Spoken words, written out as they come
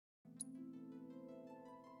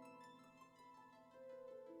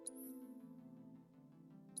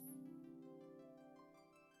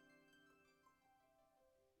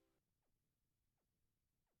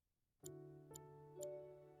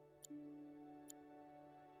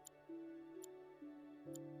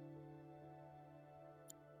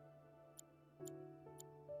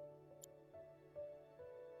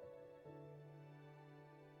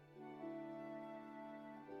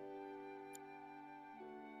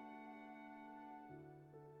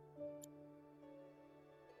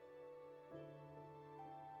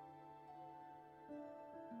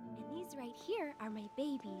These right here are my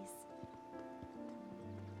babies.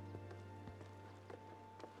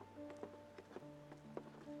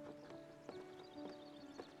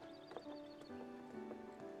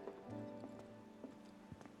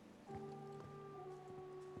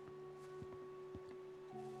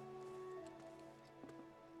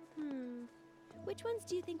 Which ones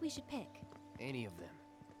do you think we should pick? Any of them.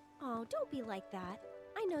 Oh, don't be like that.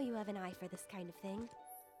 I know you have an eye for this kind of thing.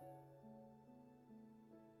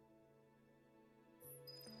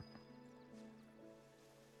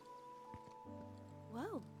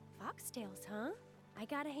 Whoa, foxtails, huh? I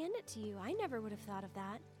gotta hand it to you. I never would have thought of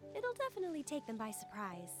that. It'll definitely take them by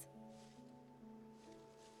surprise.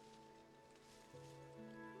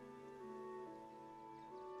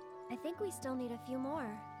 I think we still need a few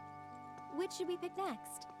more. Which should we pick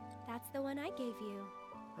next? That's the one I gave you.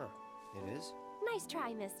 Huh, it is? Nice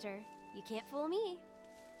try, mister. You can't fool me.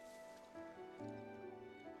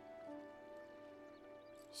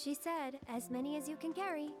 She said, as many as you can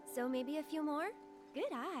carry, so maybe a few more?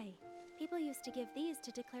 Good eye. People used to give these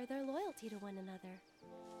to declare their loyalty to one another.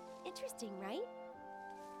 Interesting, right?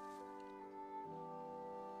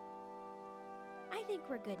 I think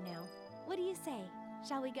we're good now. What do you say?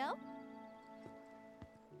 Shall we go?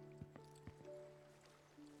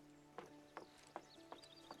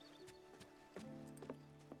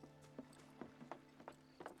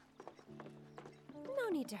 No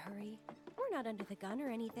need to hurry. We're not under the gun or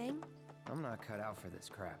anything. I'm not cut out for this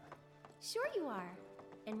crap. Sure you are.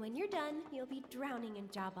 And when you're done, you'll be drowning in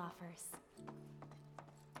job offers.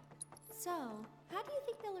 So, how do you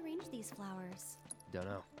think they'll arrange these flowers?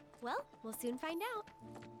 Dunno. Well, we'll soon find out.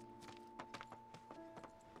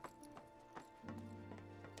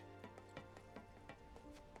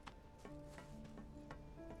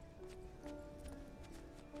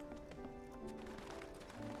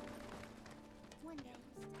 One day,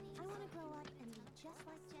 I want to grow up and be just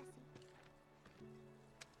like Jessie.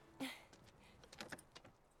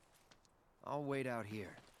 I'll wait out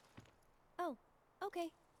here. Oh, okay.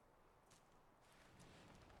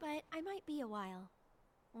 But I might be a while.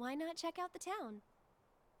 Why not check out the town?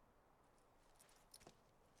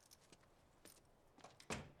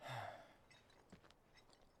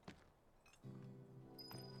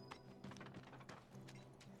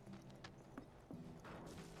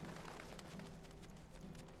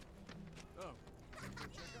 Oh.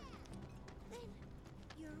 Ben,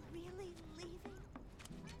 you're really leaving?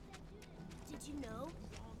 Did you know?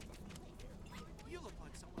 You look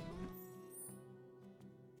like someone who...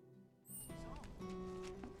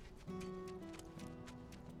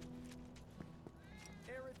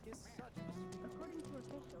 Aerith is such a... According to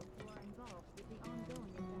officials who are involved with the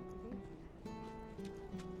ongoing investigation.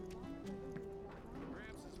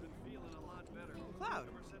 Gramps has been feeling a lot better. Cloud,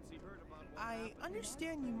 Ever since he heard about what I happened.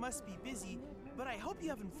 understand you must be busy, but I hope you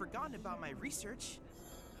haven't forgotten about my research.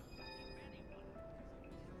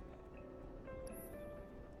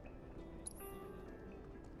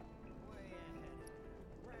 Way ahead.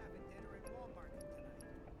 We're having dinner at Walmart tonight.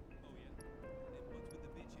 Oh,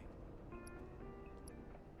 yeah?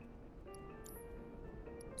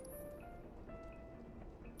 And what's with the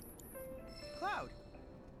bitching? Cloud,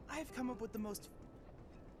 I have come up with the most...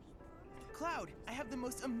 Cloud, I have the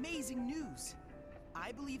most amazing news.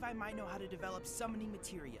 I believe I might know how to develop summoning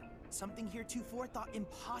materia, something heretofore thought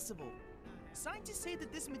impossible. Scientists say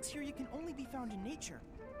that this materia can only be found in nature,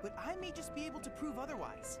 but I may just be able to prove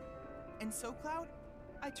otherwise. And so, Cloud,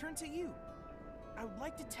 I turn to you. I would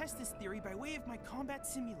like to test this theory by way of my combat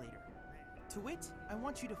simulator. To wit, I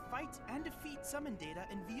want you to fight and defeat summon data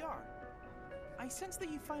in VR. I sense that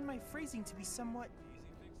you find my phrasing to be somewhat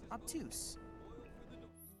obtuse.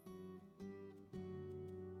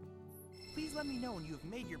 Please let me know when you have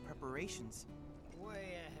made your preparations.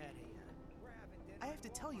 Way ahead of you. We're having dinner. I have to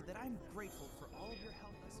tell you that I'm grateful for all of your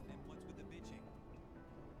help thus far. And what's with the bitching?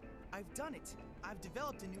 I've done it. I've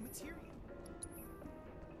developed a new materia.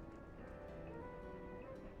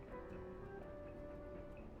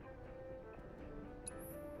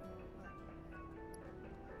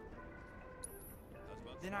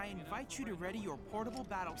 Then I invite you to ready your portable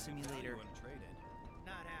battle simulator.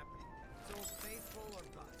 Not happening. So faithful or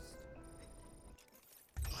bust.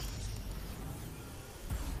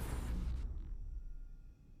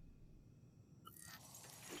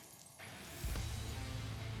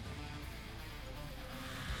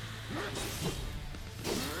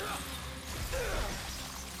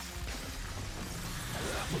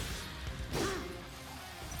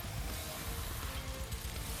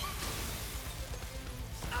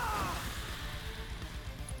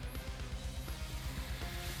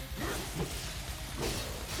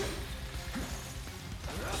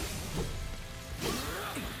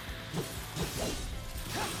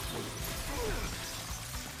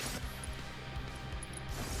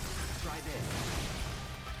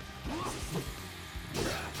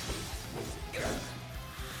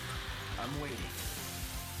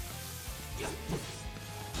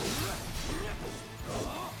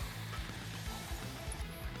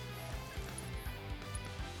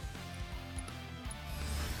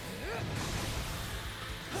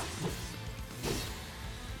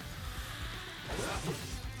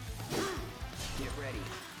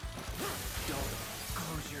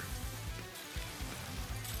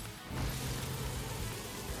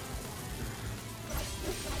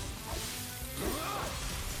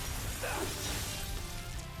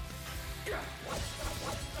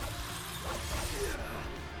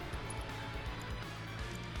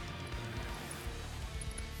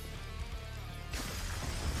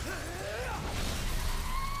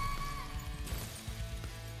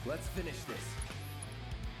 Let's finish this.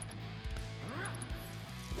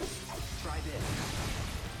 Try this.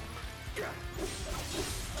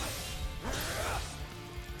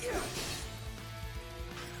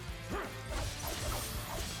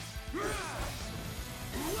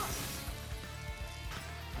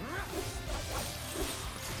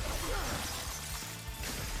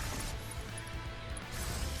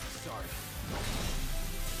 Sorry.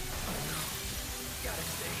 Gotta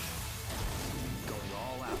stay. Going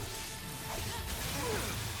all out.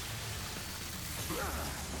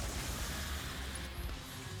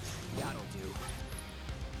 That'll do.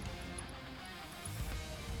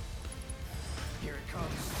 Here it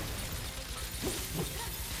comes.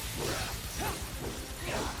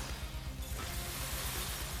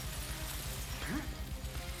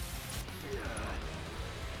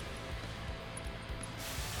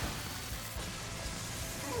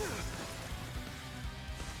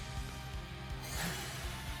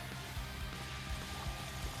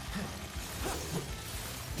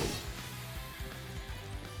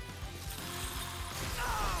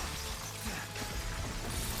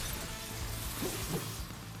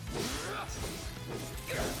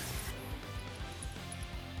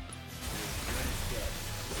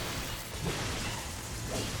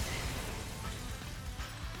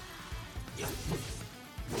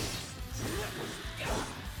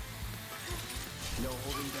 No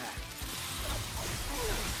holding back.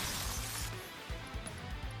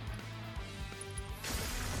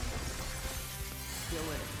 Still in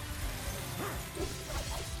it.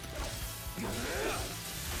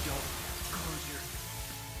 Don't close your...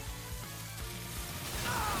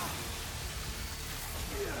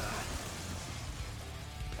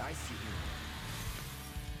 I see you.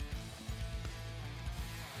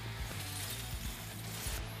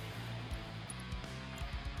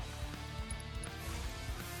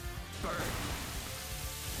 Burn.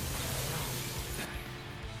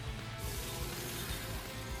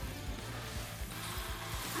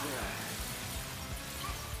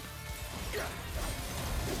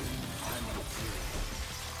 Time to get serious.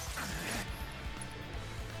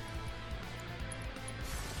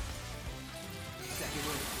 Second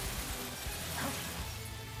win.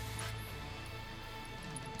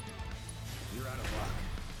 You're out of luck.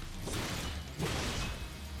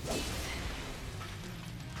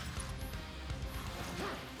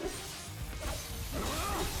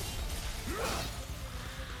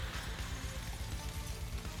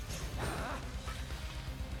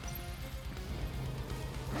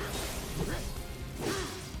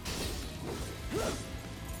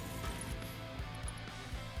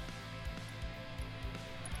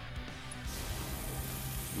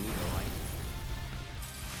 Need a light.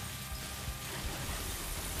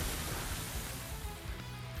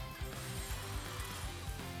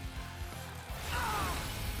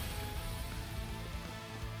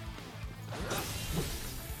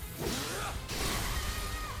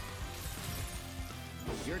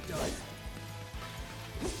 You're done.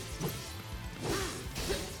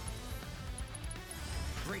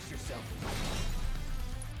 Brace yourself.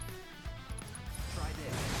 Try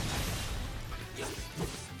this.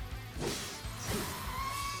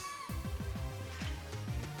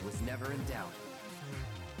 Was never in doubt.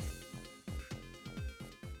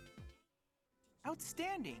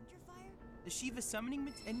 Outstanding! The Shiva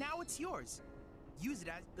summoning and now it's yours. Use it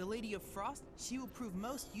as the Lady of Frost. She will prove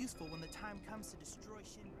most useful when the time comes to destroy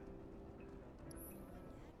Shinra.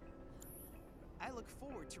 I look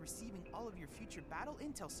forward to receiving all of your future battle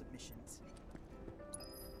intel submissions.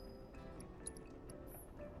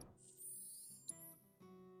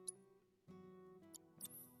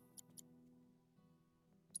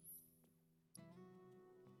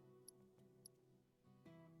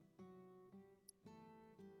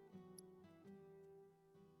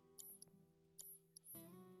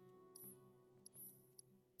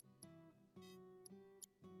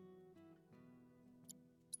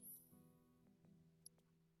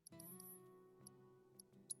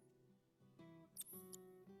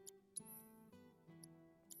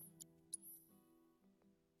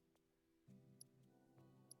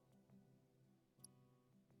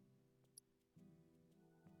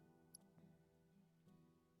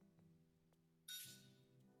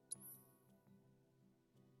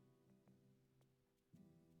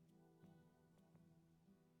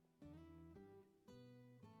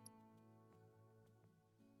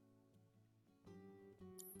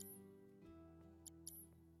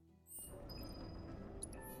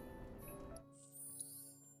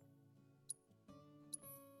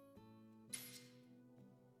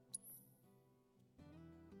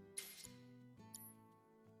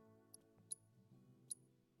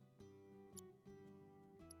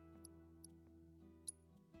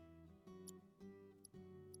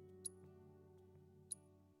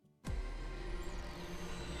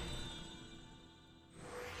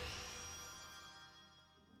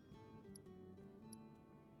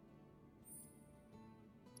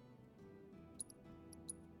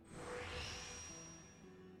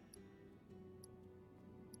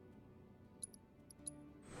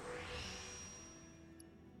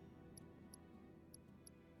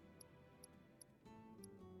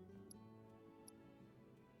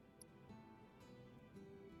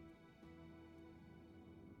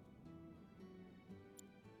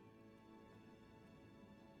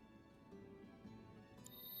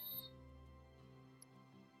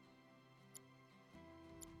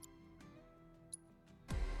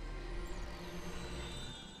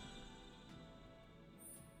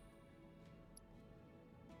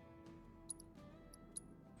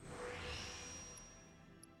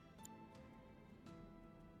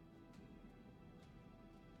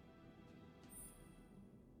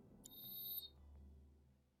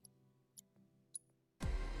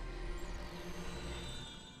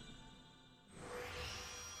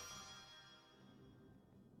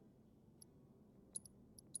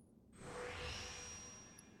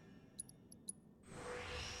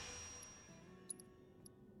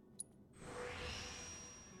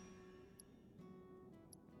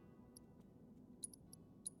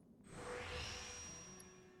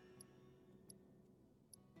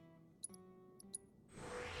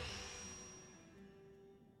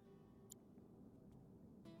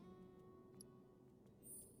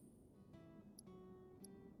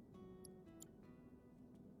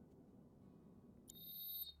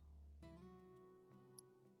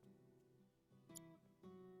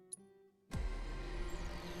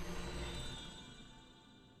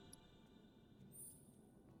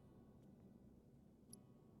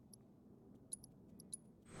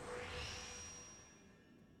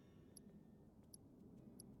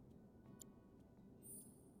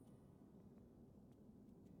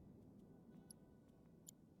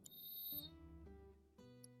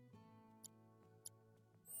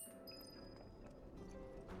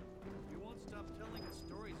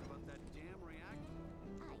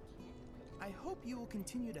 hope you will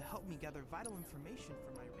continue to help me gather vital information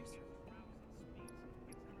for my research.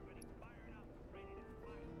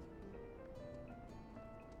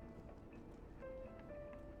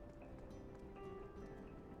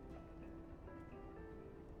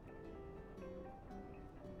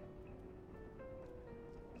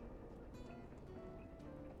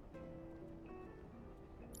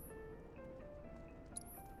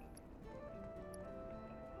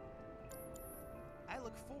 I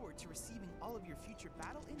look forward to receiving all of your future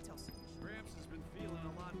battle intel submissions. Gramps has been feeling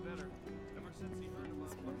a lot better ever since he heard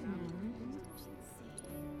about what happened.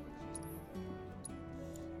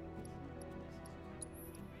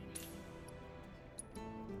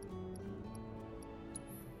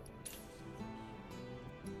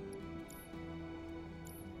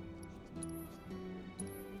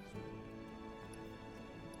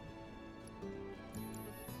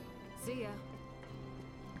 See ya.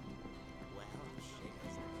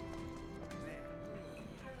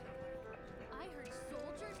 I heard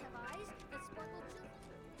soldiers have eyes that sparkle just.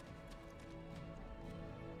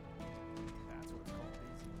 That's what's called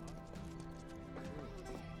easy money.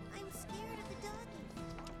 I'm scared of the doggies.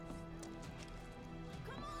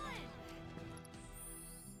 Come on!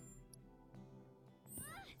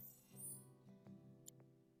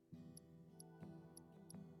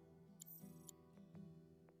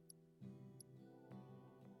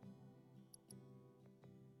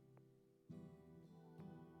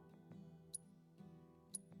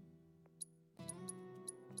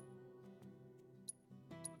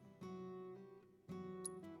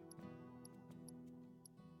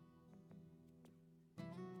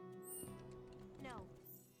 No.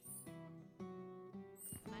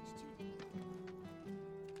 It's much too late.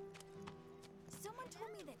 Someone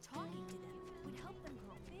told me that talking to them would help them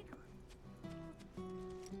grow bigger.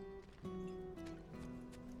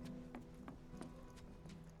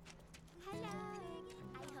 Hello.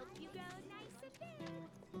 I hope you grow nice and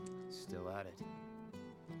big. Still at it.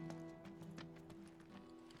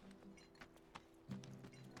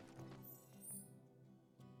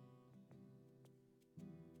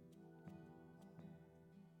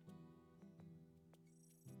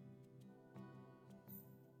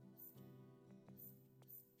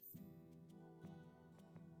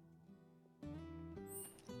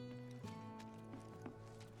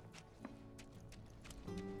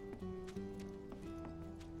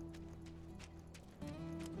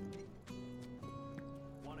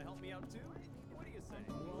 Want to help me out too? What do you say?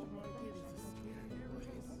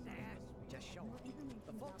 Just show up.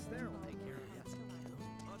 The folks there will take care of you.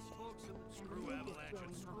 Us folks in the screw Avalanche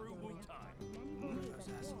and screw Wu-Tai.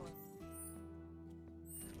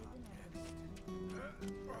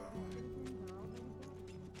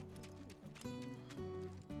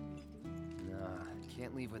 Nah,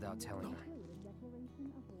 can't leave without telling her.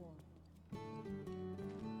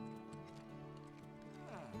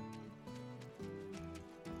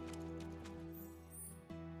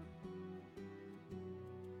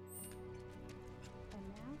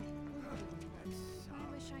 I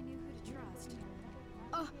wish I knew who to trust.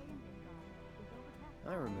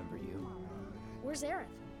 I remember you. Where's Aerith?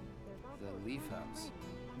 The Leaf House.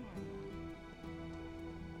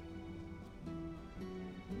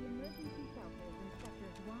 The emergency shelters in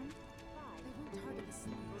sectors 1, 5, I worked hard at the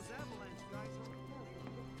sleep. Those Avalanche guys are...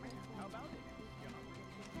 How about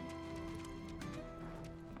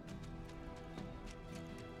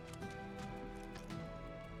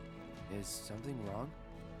it? Is something wrong?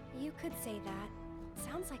 You could say that.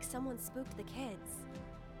 Sounds like someone spooked the kids.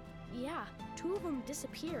 Yeah, 2 of them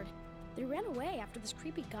disappeared. They ran away after this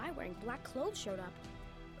creepy guy wearing black clothes showed up.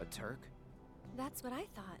 A Turk? That's what I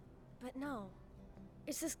thought. But no.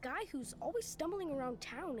 It's this guy who's always stumbling around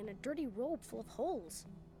town in a dirty robe full of holes.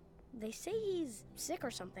 They say he's sick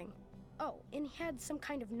or something. Oh, and he had some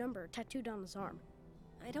kind of number tattooed on his arm.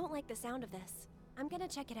 I don't like the sound of this. I'm gonna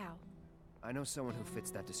check it out. I know someone who fits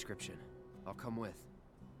that description. I'll come with.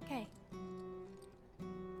 Okay.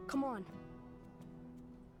 Come on.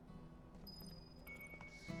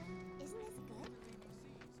 Isn't this good?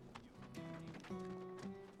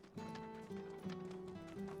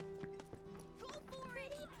 Go for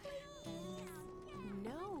it! Please!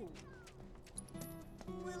 No.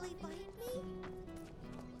 Will he bite me?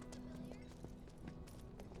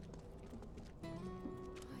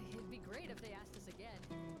 It'd be great if they asked us again.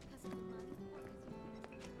 Because of the money? Or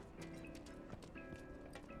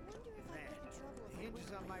wonder if I get in trouble if I Hinges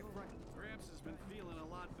wear on my front. Gramps has been feeling a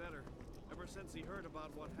lot better ever since he heard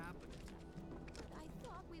about what happened. I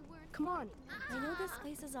thought we weren't. Come on. I know this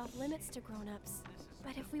place is off limits to grown-ups,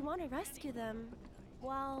 but if we want to rescue them,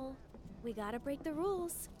 well, we gotta break the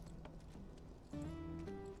rules.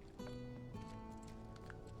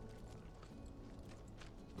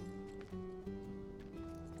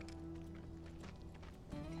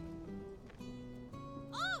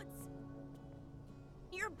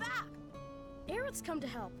 just come to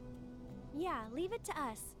help. Yeah, leave it to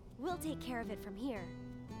us. We'll take care of it from here.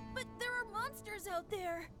 But there are monsters out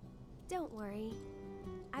there! Don't worry.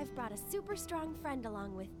 I've brought a super strong friend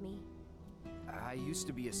along with me. I used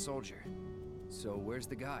to be a soldier. So where's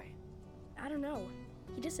the guy? I don't know.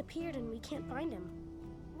 He disappeared and we can't find him.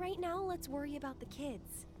 Right now, let's worry about the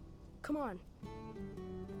kids. Come on.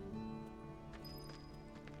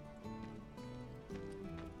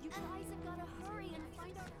 You guys have gotta hurry and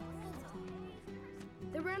find our friends.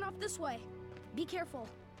 They ran off this way. Be careful.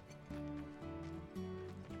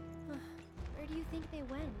 Where do you think they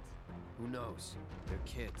went? Who knows? They're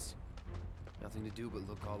kids. Nothing to do but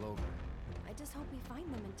look all over. I just hope we find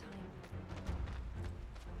them in time.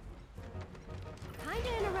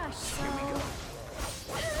 Kinda in a rush, so...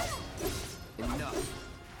 Enough.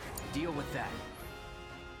 Deal with that.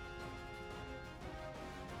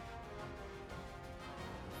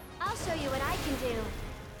 I'll show you what I can do.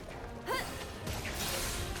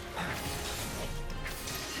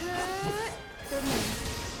 Good move.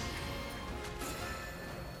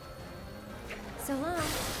 So long.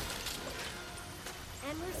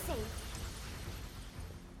 And we're safe.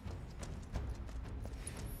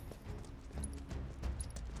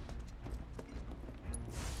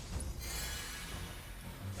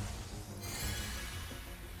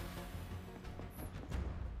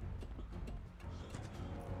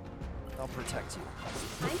 I'll protect you.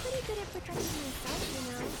 I'm pretty good at protecting myself, you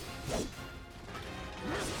know.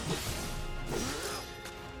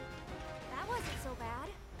 That wasn't so bad.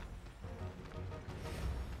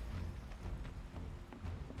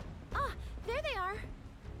 Ah, there they are.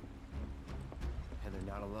 And they're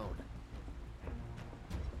not alone.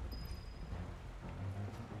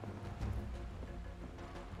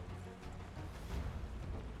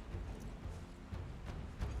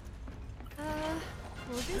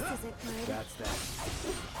 Well, this isn't good. That's that.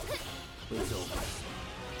 It's over.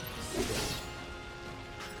 Sit down.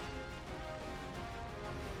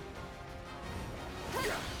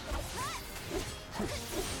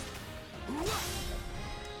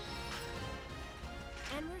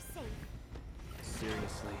 And we're safe.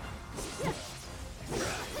 Seriously.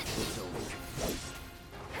 It's over.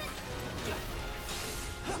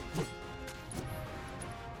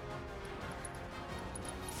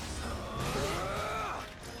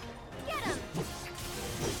 Get him!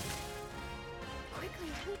 Quickly,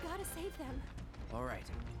 we gotta save them. All right.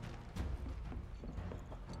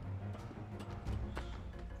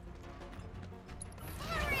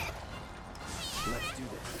 Let's do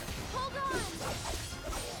this. Hold on!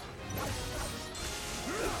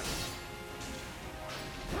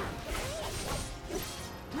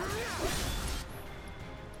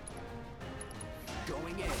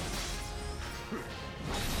 Going in.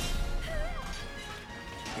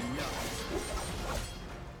 Enough.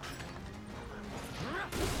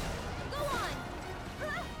 Go on!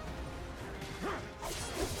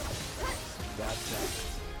 That's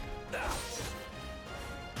that.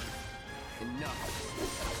 Enough.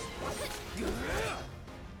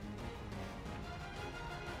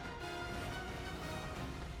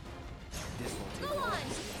 This won't take Go long. on!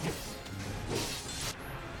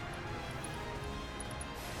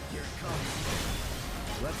 Here it comes.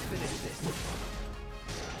 Let's finish this.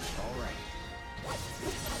 All right.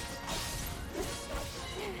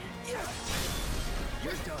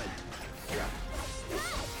 You're done.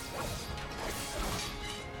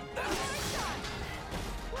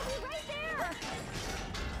 We'll be right there!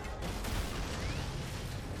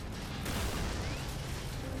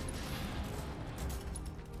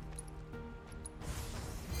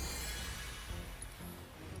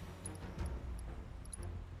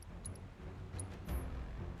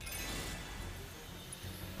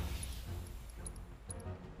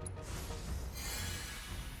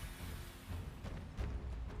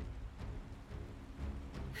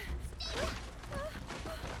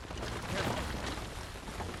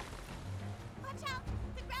 Watch out!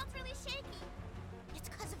 The ground's really shaky. It's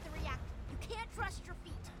because of the reactor. You can't trust your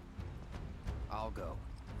feet. I'll go.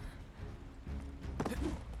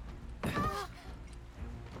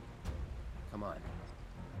 Come on.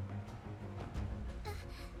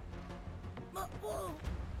 Whoa!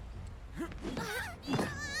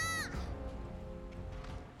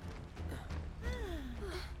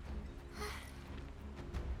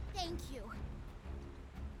 Thank you.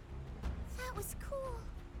 That was cool.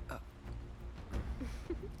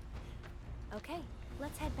 Okay,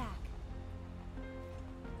 let's head back.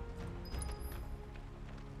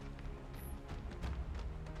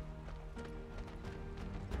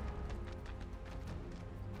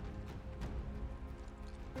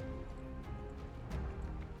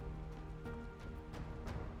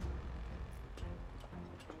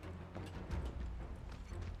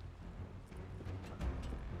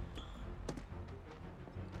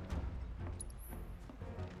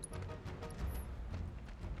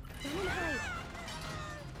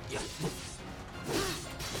 You're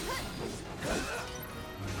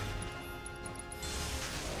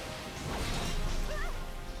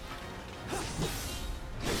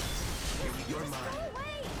mine.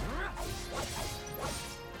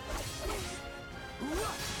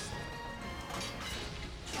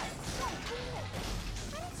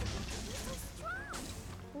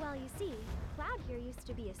 Well, you see, Cloud here used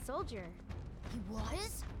to be a soldier. He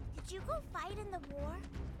was? Did you go fight in the war?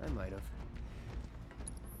 I might have.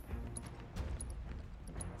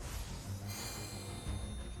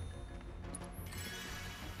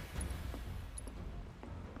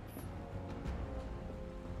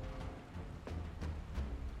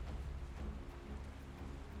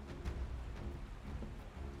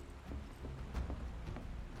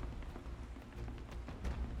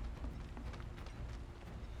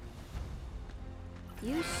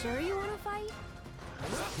 You sure you want to fight?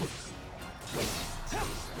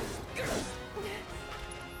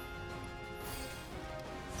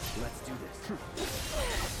 Let's do this.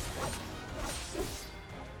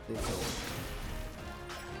 It's over.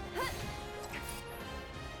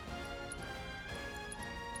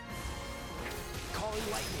 Calling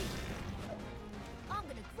lightning. I'm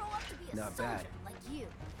gonna grow up to be a Not soldier bad. like you.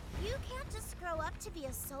 You can't just grow up to be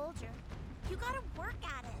a soldier. You gotta work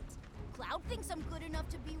at it. Cloud thinks I'm good enough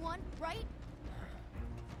to be one, right?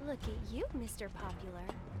 Look at you, Mr. Popular.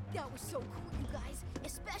 That was so cool, you guys.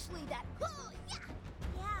 Especially that, oh, yeah!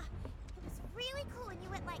 Yeah, it was really cool when you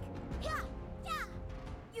went like, yeah, yeah!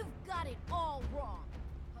 You've got it all wrong.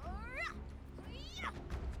 Yeah,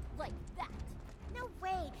 like that. No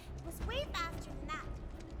way, it was way faster than that.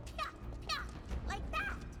 Yeah, yeah, like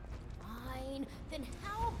that. Fine, then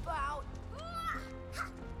how about,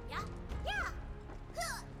 yeah, yeah,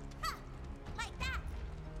 like that.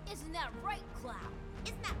 Isn't that right, Cloud?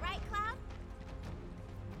 Isn't that right, Cloud?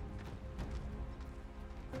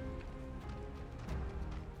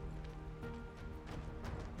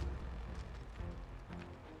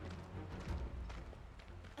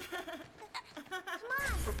 Come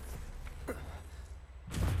on!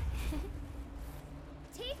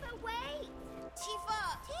 Tifa, wait! Tifa!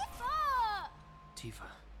 Tifa! Tifa.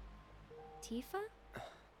 Tifa?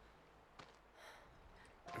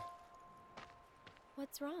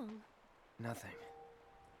 What's wrong? Nothing.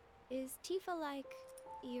 Is Tifa like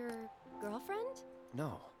your girlfriend?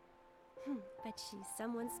 No, But she's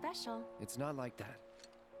someone special. it's not like that.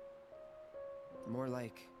 More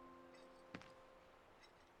like...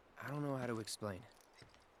 I don't know how to explain.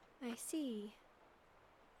 I see.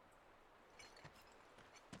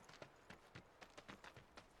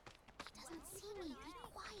 He doesn't see me. Be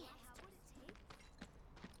quiet.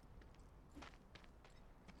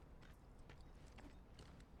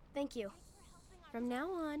 Thank you. From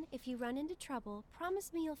now on, if you run into trouble,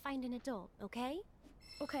 promise me you'll find an adult, okay?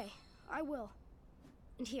 Okay, I will.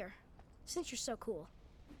 And here, since you're so cool,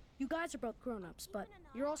 you guys are both grown-ups, but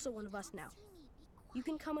you're also one of us now. You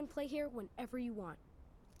can come and play here whenever you want.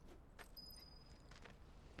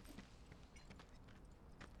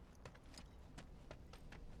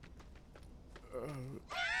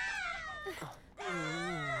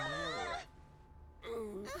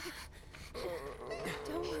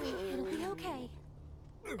 Don't worry, it'll be okay.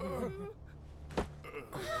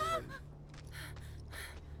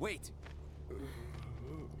 Wait!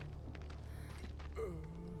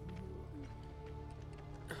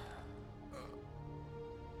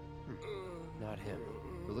 Not him.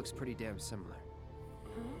 It looks pretty damn similar.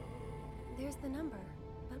 There's the number.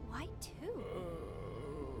 But why two?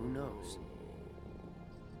 Who knows?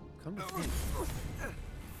 Come to think.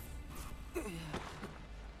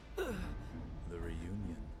 The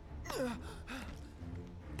reunion.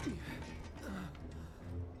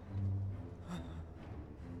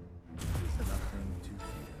 There's nothing to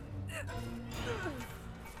fear.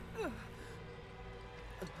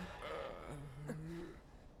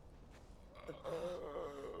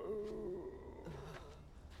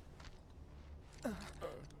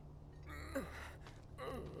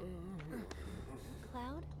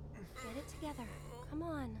 Cloud, get it together. Come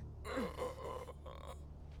on.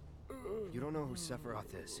 You don't know who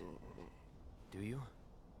Sephiroth is, do you?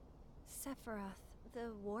 Sephiroth,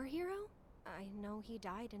 the war hero? I know he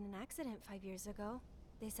died in an accident 5 years ago.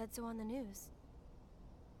 They said so on the news.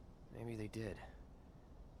 Maybe they did.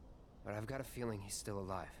 But I've got a feeling he's still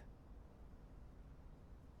alive.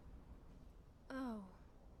 Oh,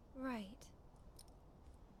 right.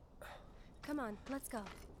 Come on, let's go.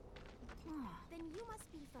 Then you must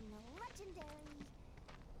be from the legendary...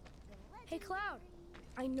 Hey, Cloud!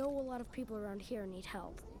 I know a lot of people around here need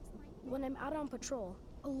help. When I'm out on patrol,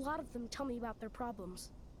 a lot of them tell me about their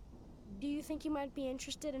problems. Do you think you might be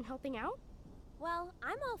interested in helping out? Well,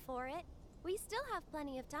 I'm all for it. We still have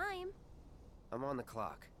plenty of time. I'm on the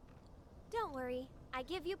clock. Don't worry, I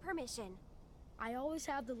give you permission. I always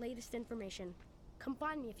have the latest information. Come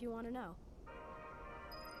find me if you want to know.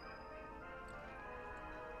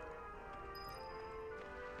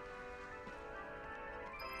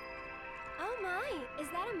 Oh my, is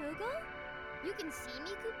that a Moogle? You can see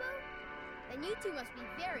me, Kupo? Then you two must be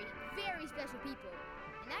very, very special people.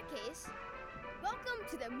 In that case, welcome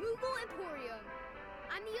to the Moogle Emporium.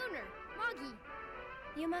 I'm the owner, Moggy.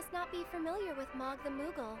 You must not be familiar with Mog the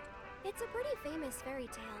Moogle. It's a pretty famous fairy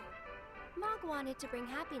tale. Mog wanted to bring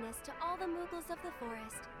happiness to all the Moogles of the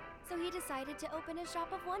forest, so he decided to open a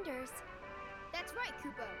shop of wonders. That's right,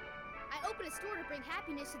 Kupo. I opened a store to bring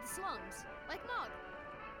happiness to the slums, like Mog.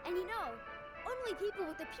 And you know, only people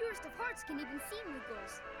with the purest of hearts can even see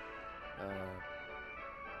Moogles.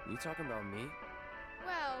 You talking about me?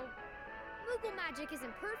 Well, Moogle magic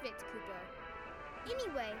isn't perfect, Kupo.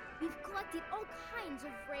 Anyway, we've collected all kinds of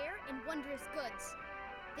rare and wondrous goods.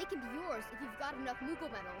 They can be yours if you've got enough Moogle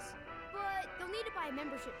medals, but you'll need to buy a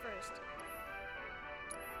membership first.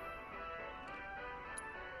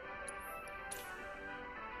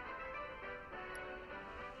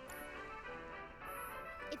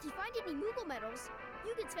 If you find any Moogle medals,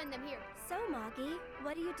 you can spend them here. So, Moggy,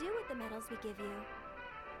 what do you do with the medals we give you?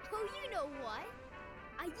 Oh, you know what?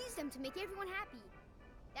 I use them to make everyone happy.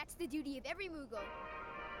 That's the duty of every Moogle.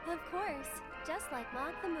 Of course, just like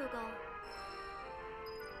Mog the Moogle.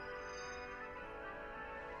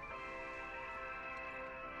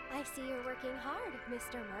 I see you're working hard,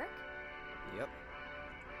 Mr. Merc. Yep.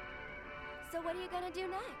 So what are you gonna do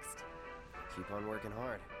next? Keep on working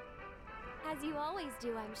hard. As you always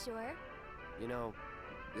do, I'm sure. You know,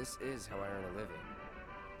 this is how I earn a living.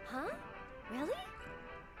 Huh? Really?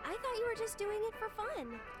 I thought you were just doing it for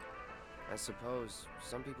fun. I suppose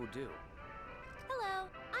some people do. Hello,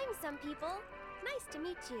 I'm some people. Nice to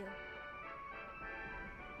meet you.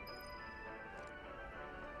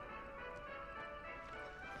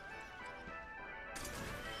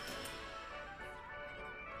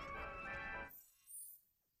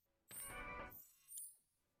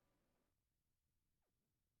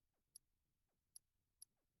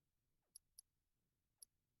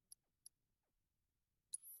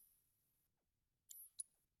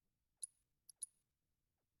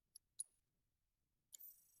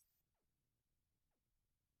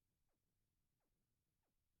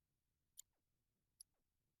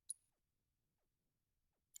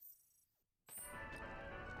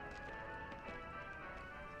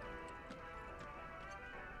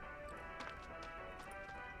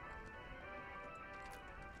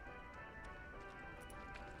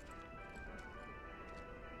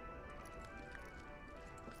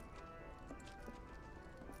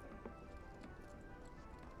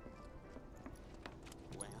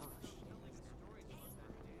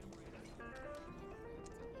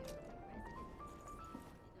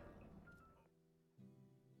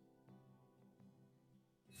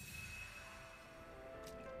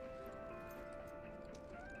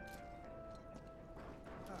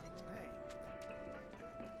 Hey.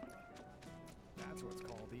 That's what's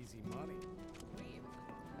called easy money.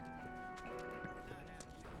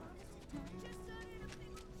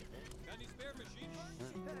 Got any spare machine?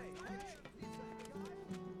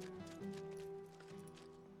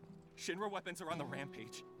 Shinra weapons are on the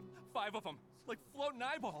rampage. 5 of them, like floating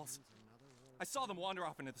eyeballs. I saw them wander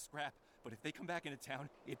off into the scrap, but if they come back into town,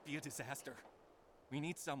 it'd be a disaster. We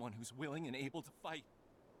need someone who's willing and able to fight.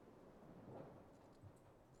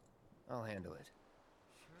 I'll handle it.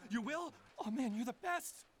 You will? Oh man, you're the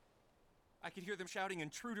best! I could hear them shouting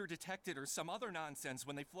intruder detected or some other nonsense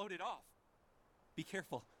when they floated off. Be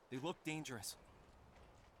careful, they look dangerous.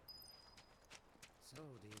 So,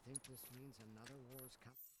 do you think this means another war's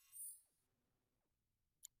coming?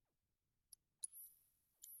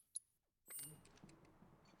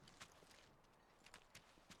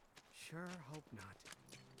 Sure hope not.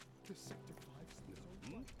 The Sector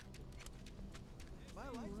 5's no. My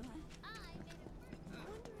life. Man.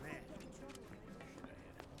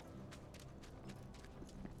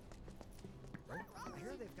 I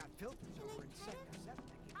hear they've got filters over in Sector 7.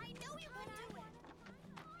 I know you can do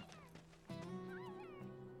it!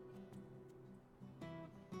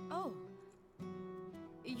 Oh.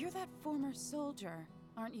 You're that former soldier,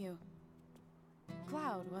 aren't you?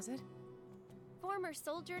 Cloud, was it? Former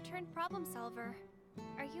soldier turned problem solver.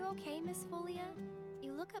 Are you okay, Miss Folia?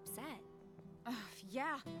 You look upset.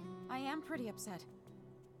 Yeah, I am pretty upset.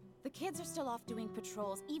 The kids are still off doing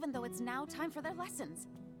patrols, even though it's now time for their lessons.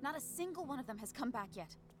 Not a single one of them has come back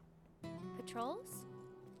yet. Patrols?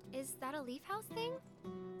 Is that a Leaf House thing?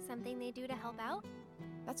 Something they do to help out?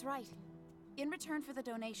 That's right. In return for the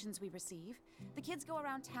donations we receive, the kids go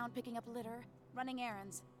around town picking up litter, running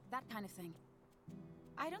errands, that kind of thing.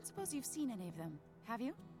 I don't suppose you've seen any of them, have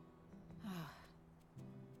you?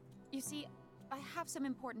 You see, I have some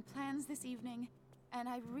important plans this evening, and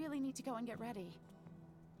I really need to go and get ready.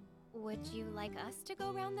 Would you like us to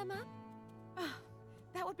go round them up?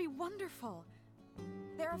 That would be wonderful.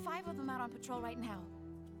 There are 5 of them out on patrol right now.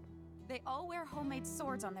 They all wear homemade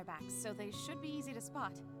swords on their backs, so they should be easy to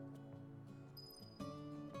spot.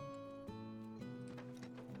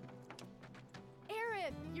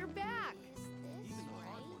 Aerith, you're back!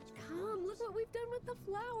 Come, look what we've done with the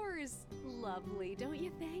flowers. Lovely, don't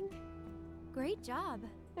you think? Great job.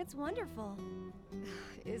 That's wonderful.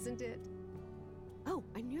 Isn't it? Oh,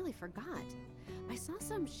 I nearly forgot. I saw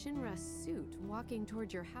some Shinra suit walking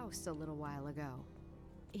toward your house a little while ago.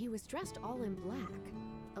 He was dressed all in black.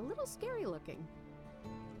 A little scary looking.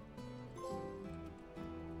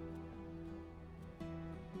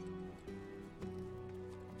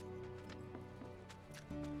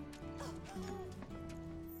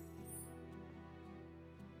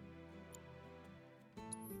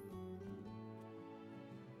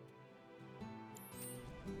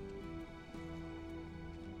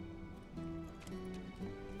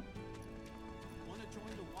 Wanna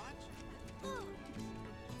join the watch?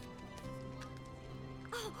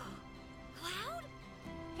 Oh, Cloud?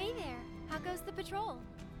 Hey there. How goes the patrol?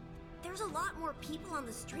 There's a lot more people on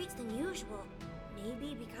the streets than usual.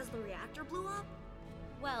 Maybe because the reactor blew up?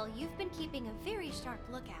 Well, you've been keeping a very sharp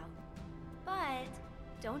lookout. But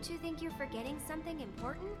don't you think you're forgetting something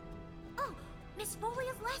important? Oh, Miss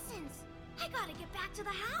Folia's lessons! I gotta get back to the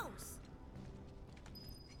house!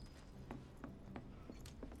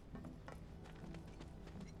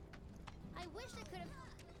 I wish I could've...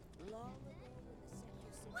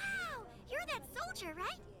 Wow! You're that soldier,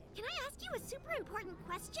 right? Can I ask you a super important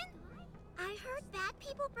question? I heard bad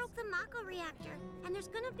people broke the Mako reactor, and there's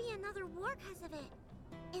gonna be another war because of it.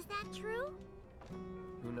 Is that true?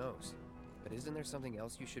 Who knows? But isn't there something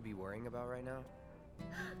else you should be worrying about right now?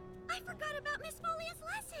 I forgot about Miss Folia's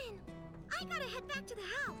lesson! I gotta head back to the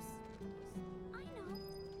house. I know.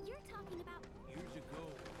 You're talking about... Years ago.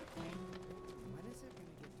 When is it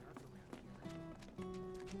gonna get dark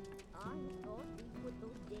around here? I thought we put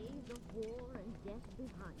those days of war and death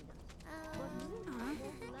behind us. But you won't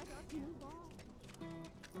let us move on.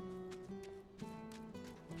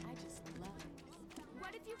 I just love it.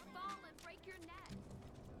 What if you fall and break your neck?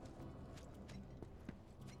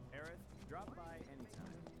 Aerith, drop by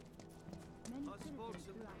anytime. Us folks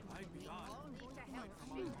I'd be on.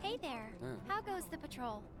 Hey there. How goes the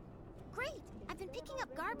patrol? Great! I've been picking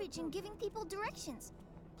up garbage and giving people directions.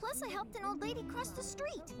 Plus, I helped an old lady cross the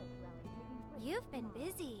street. You've been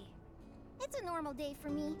busy. It's a normal day for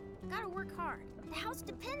me. Gotta work hard. The house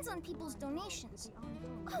depends on people's donations.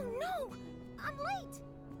 Oh no! I'm late!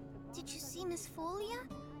 Did you see Miss Folia?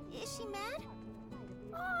 Is she mad?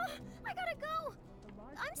 Oh, I gotta go!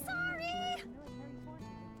 I'm sorry!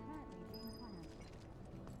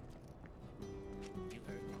 You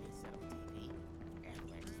heard this on TV?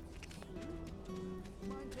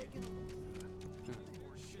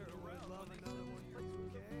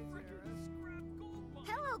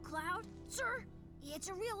 Hello, Cloud. Sir, it's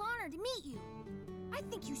a real honor to meet you. I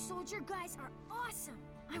think you soldier guys are awesome.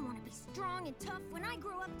 I want to be strong and tough when I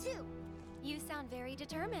grow up, too. You sound very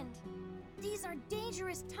determined. These are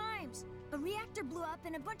dangerous times. A reactor blew up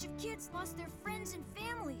and a bunch of kids lost their friends and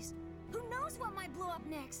families. Who knows what might blow up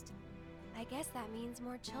next? I guess that means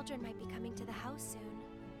more children might be coming to the house soon.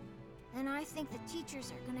 And I think the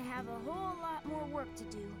teachers are gonna have a whole lot more work to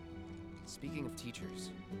do. Speaking of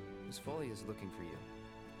teachers, Miss Folia is looking for you.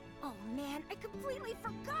 Oh man, I completely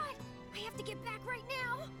forgot! I have to get back right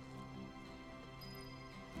now!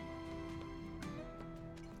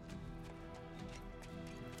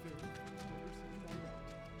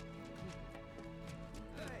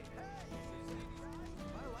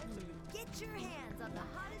 Get your hands on the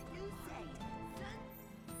hottest new set, son!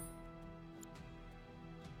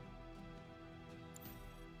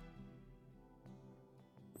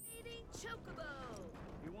 Eating chocobo!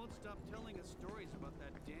 You won't stop telling us stories about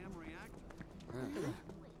that damn reactor.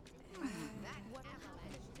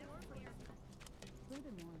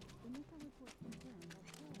 Furthermore, the Mako report confirmed that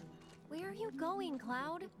Where are you going,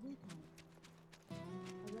 Cloud?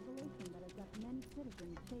 a revelation that has got many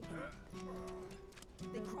citizens shaken.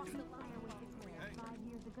 They crossed the Fire was declared Hey, 5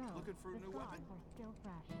 years ago. looking for a The new scars weapon? are still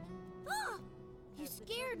fresh. Ah! You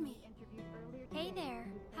scared me! Interviewed earlier Hey today, there.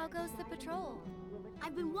 How goes the patrol?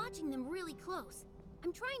 I've been watching them really close.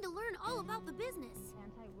 I'm trying to learn all about the business.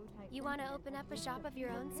 You want to open up a shop of your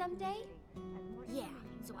own someday? Yeah,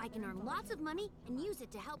 so I can earn lots of money and use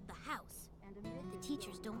it to help the house. The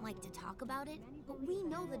teachers don't like to talk about it, but we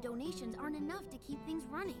know the donations aren't enough to keep things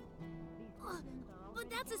running. But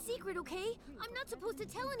that's a secret, okay? I'm not supposed to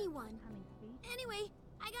tell anyone. Anyway,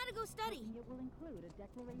 I gotta go study. It will include a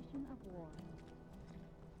declaration of war.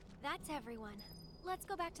 That's everyone. Let's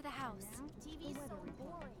go back to the house. TV's so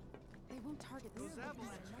boring. They won't target this. Those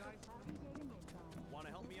avalanche guys. Want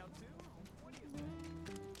to help me out too? What do you think?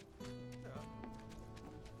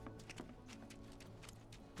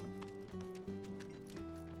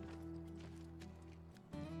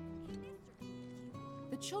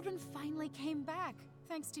 The children finally came back,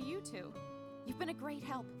 thanks to you two. You've been a great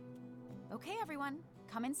help. Okay, everyone,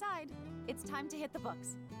 come inside. It's time to hit the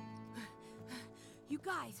books. You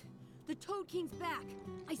guys, the Toad King's back.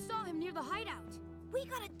 I saw him near the hideout. We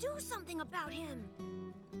gotta do something about him.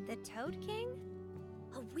 The Toad King?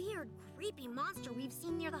 A weird, creepy monster we've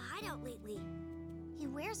seen near the hideout lately. He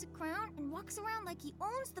wears a crown and walks around like he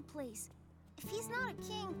owns the place. If he's not a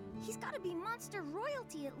king, he's gotta be monster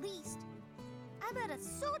royalty at least. I bet a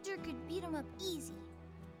soldier could beat him up easy.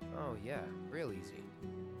 Oh yeah, real easy.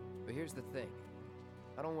 But here's the thing.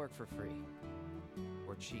 I don't work for free.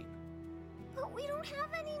 Or cheap. But we don't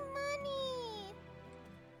have any money.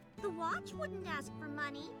 The watch wouldn't ask for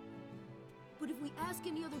money. But if we ask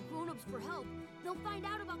any other grown-ups for help, they'll find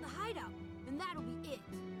out about the hideout, and that'll be it.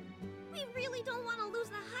 We really don't want to lose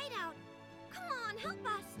the hideout. Come on, help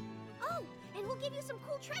us. Oh, and we'll give you some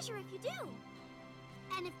cool treasure if you do.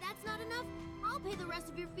 And if that's not enough, I'll pay the rest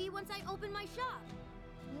of your fee once I open my shop.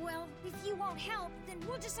 Well, if you won't help, then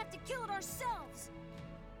we'll just have to kill it ourselves.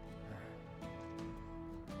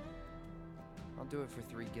 I'll do it for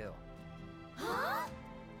 3 gil. Huh?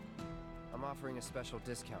 I'm offering a special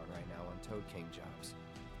discount right now on Toad King jobs.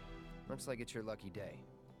 Looks like it's your lucky day.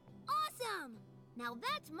 Awesome! Now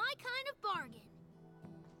that's my kind of bargain.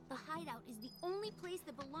 The hideout is the only place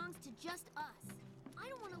that belongs to just us. I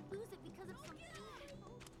don't want to lose it because of some thief.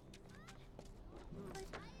 But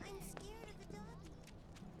I'm scared of the doggy.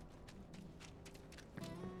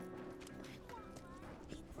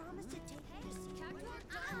 He promised to take me to see I've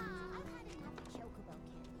had enough of chocobo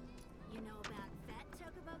candy. You know about fat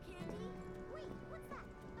chocobo candy? Wait, what's that?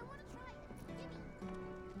 I want to try it. Gimme.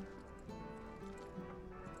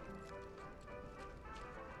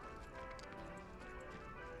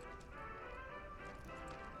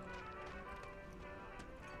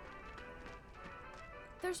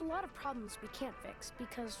 There's a lot of problems we can't fix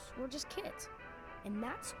because we're just kids. And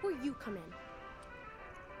that's where you come in.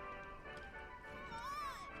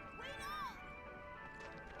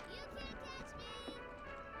 You can't catch me!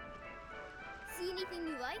 See anything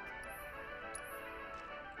you like?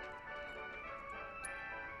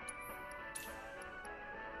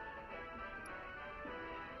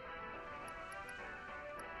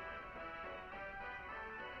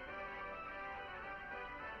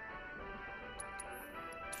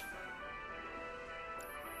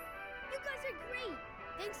 You guys are great!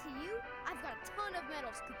 Thanks to you, I've got a ton of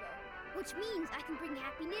medals, Kupo. Which means I can bring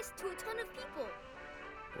happiness to a ton of people.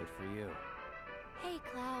 Good for you. Hey,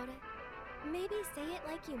 Cloud. Maybe say it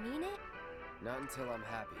like you mean it? Not until I'm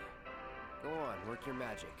happy. Go on, work your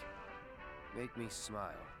magic. Make me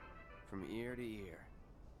smile. From ear to ear.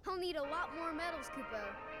 I'll need a lot more medals, Kupo.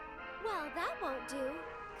 Well, that won't do.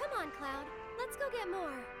 Come on, Cloud. Let's go get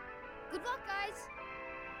more. Good luck, guys!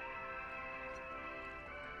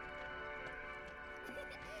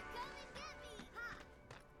 Come and get me! Ha!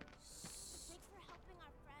 Thanks for helping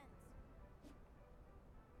our friends.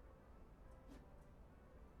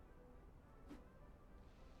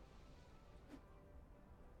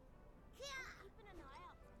 Keeping an eye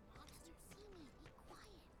out for monsters. See me. Be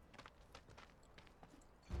quiet.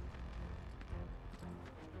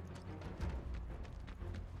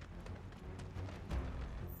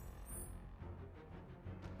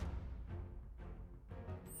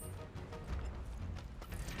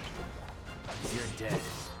 You're dead.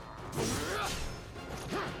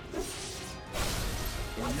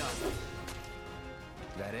 Enough.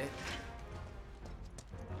 That it?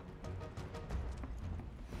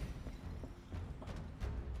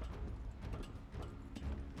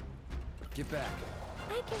 Get back.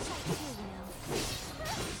 I can fight too, you know.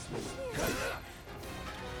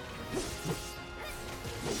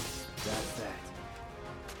 That's that.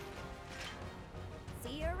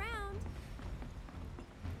 See you around.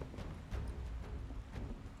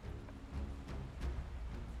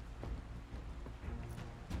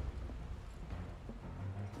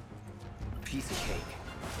 Piece of cake.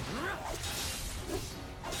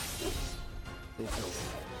 It's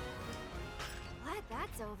over. What?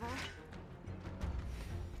 That's over.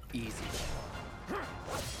 Easy.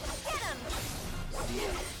 Get him!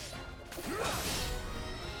 Yeah.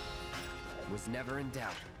 Was never in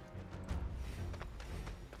doubt.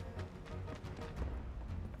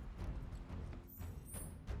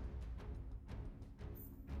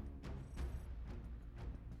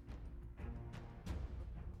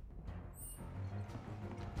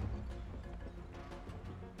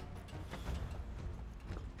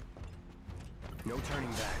 No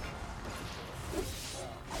turning back.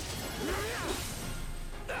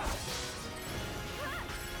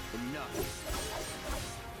 Enough.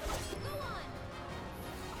 Go on!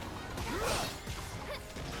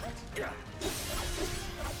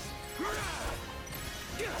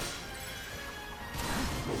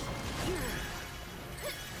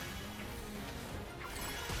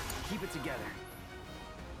 Keep it together.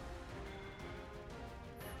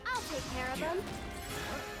 I'll take care of him.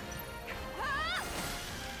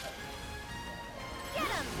 Get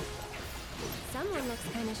him! Someone looks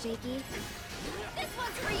kind of shaky. This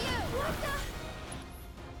one's for you! What the?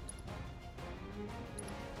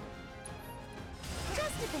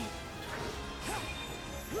 Just a bit.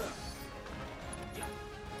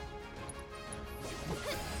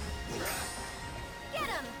 Get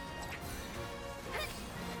him!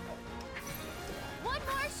 One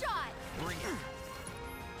more shot! Bring it.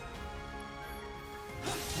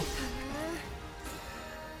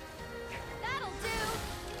 That'll do!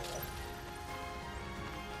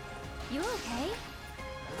 You okay?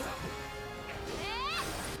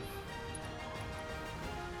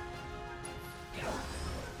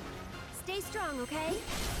 Stay strong, okay?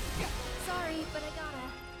 Sorry, but I gotta.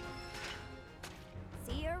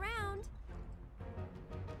 See you around.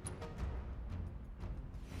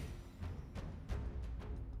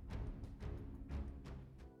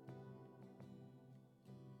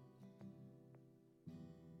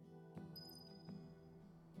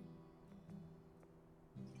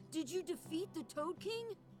 Did you defeat the Toad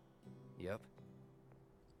King? Yep.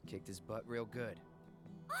 Kicked his butt real good.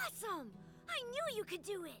 Awesome! I knew you could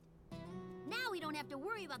do it! Now we don't have to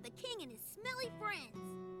worry about the king and his smelly friends.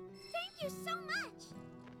 Thank you so much!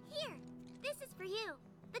 Here, this is for you.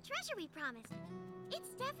 The treasure we promised.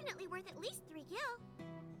 It's definitely worth at least 3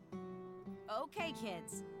 gil. Okay,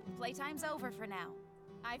 kids. Playtime's over for now.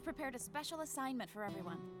 I've prepared a special assignment for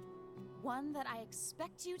everyone. One that I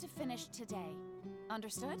expect you to finish today.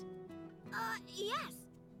 Understood? Yes.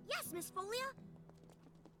 Yes, Miss Folia.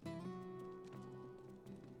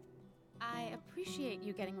 I appreciate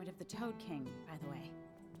you getting rid of the Toad King, by the way.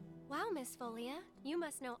 Wow, Miss Folia, you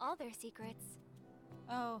must know all their secrets.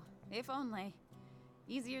 Oh, if only.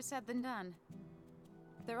 Easier said than done.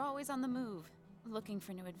 They're always on the move, looking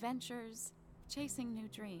for new adventures, chasing new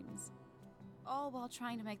dreams. All while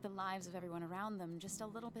trying to make the lives of everyone around them just a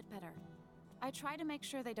little bit better. I try to make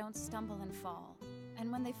sure they don't stumble and fall.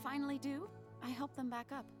 And when they finally do, I help them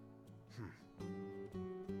back up.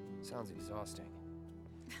 Sounds exhausting.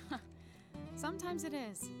 Sometimes it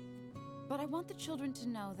is. But I want the children to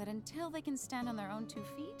know that until they can stand on their own 2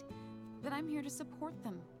 feet, that I'm here to support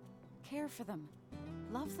them, care for them,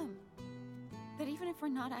 love them. That even if we're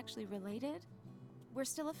not actually related, we're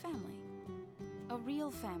still a family. A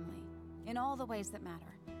real family, in all the ways that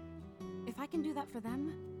matter. If I can do that for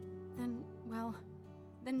them, then, well,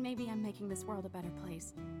 then maybe I'm making this world a better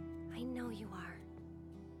place. I know you are.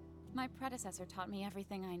 My predecessor taught me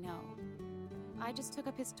everything I know. I just took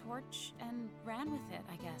up his torch and ran with it,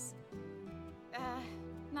 I guess.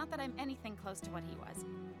 Not that I'm anything close to what he was.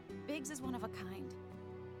 Biggs is one of a kind.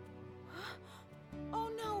 Oh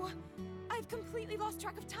no! I've completely lost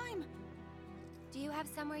track of time! Do you have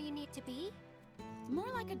somewhere you need to be? More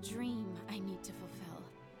like a dream I need to fulfill.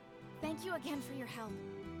 Thank you again for your help.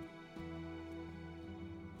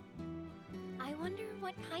 I wonder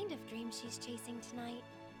what kind of dream she's chasing tonight.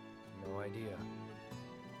 No idea.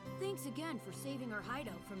 Thanks again for saving our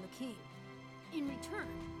hideout from the king. In return,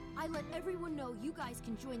 I let everyone know you guys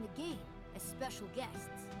can join the game as special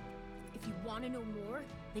guests. If you want to know more,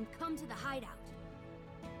 then come to the hideout.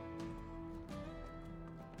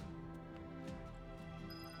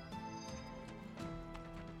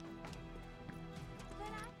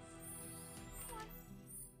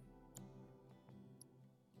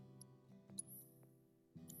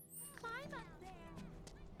 Climb up there.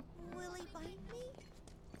 Will he bite me?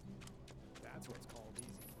 That's what's called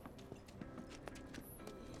easy.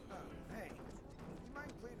 Oh, hey. You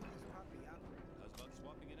mind cleaning this puppy up? How's about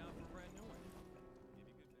swapping it out for a brand new one? Give you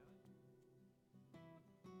good value.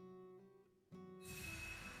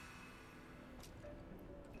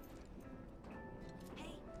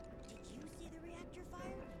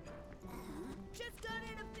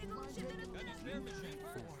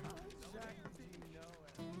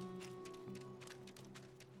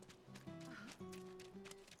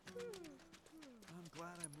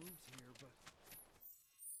 glad I moved here, but...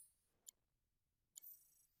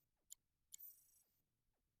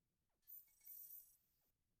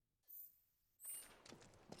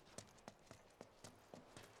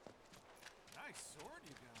 Nice sword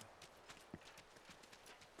you got.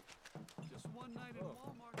 Just one night in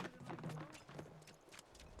Walmart and I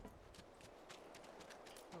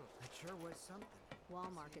That sure was something.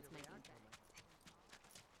 Walmart's making that.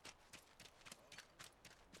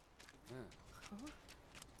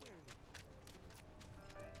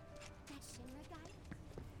 That Shinra guy?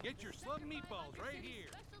 Get your slug meatballs right here.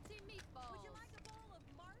 Specialty meatballs. Would you like a bowl of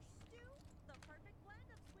marsh stew? The perfect blend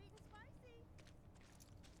of sweet and spicy.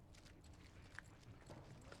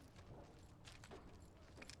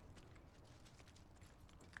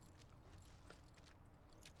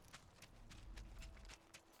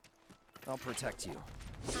 I'll protect you.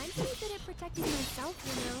 I'm pretty good at protecting myself,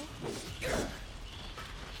 you know.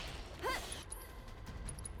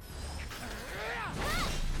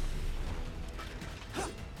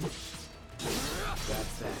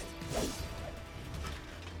 That's that.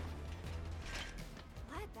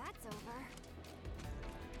 Glad that's over.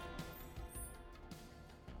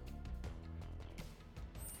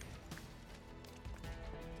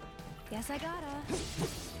 Guess I gotta.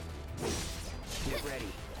 Get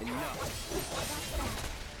ready. Enough.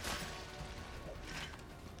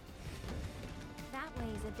 That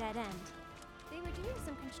way's a dead end. They were doing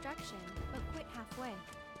some construction, but quit halfway.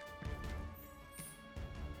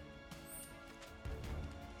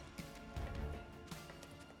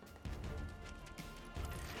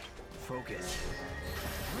 Focus.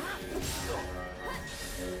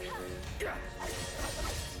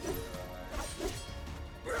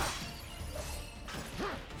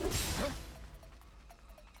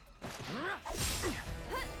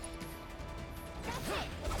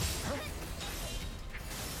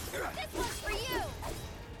 This one's for you!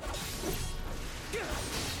 Go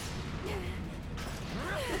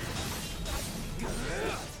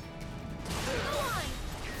on!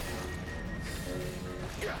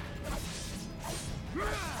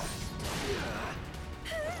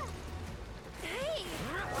 Hey!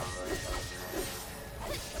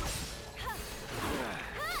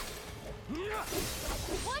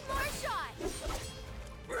 One more shot!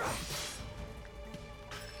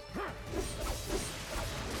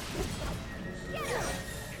 Get him!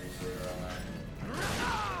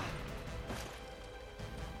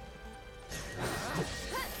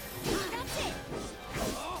 That's it!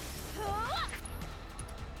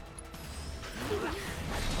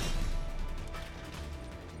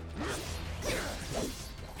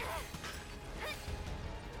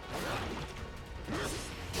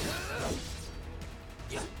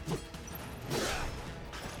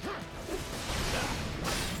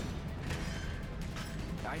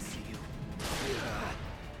 I see you.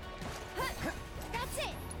 That's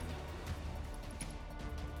it!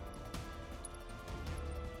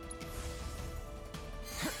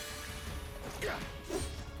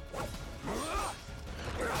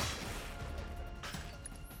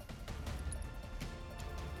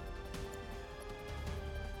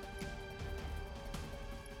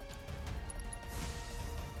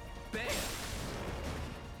 Bam!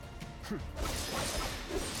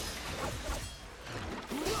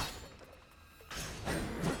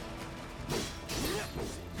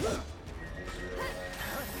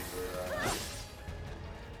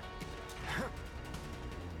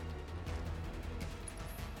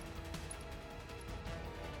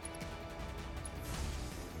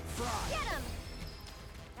 Get him!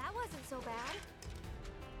 That wasn't so bad.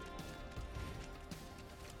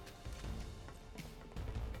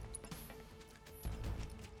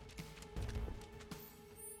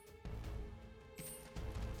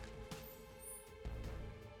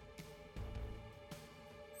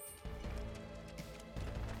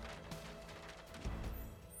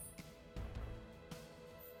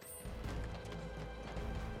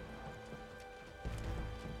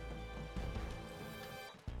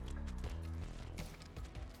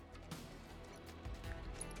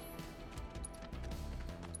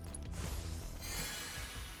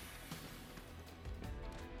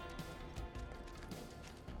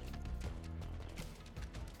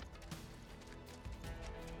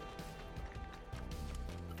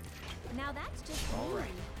 Now that's just All mean.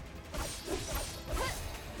 right.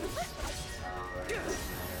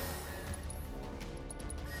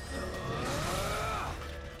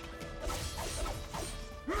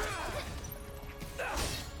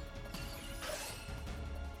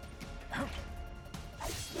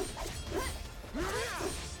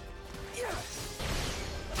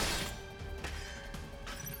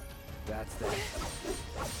 That's that.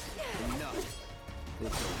 Enough.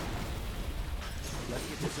 It's over. Let's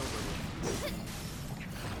get this over with.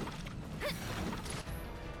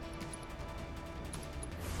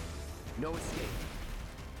 No escape.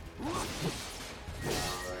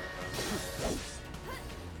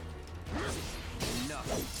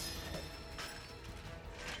 Enough.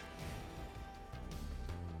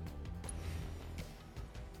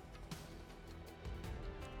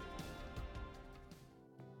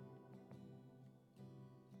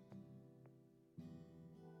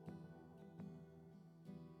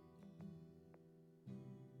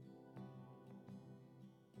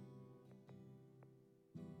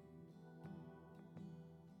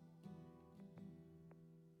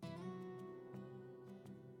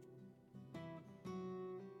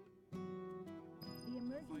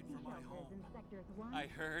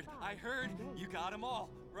 I heard, you got them all,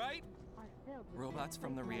 right? Robots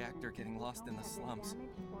from the reactor getting lost in the slums.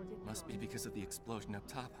 Must be because of the explosion up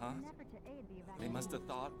top, huh? They must have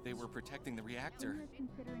thought they were protecting the reactor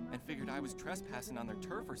and figured I was trespassing on their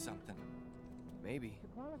turf or something. Maybe.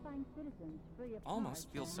 Almost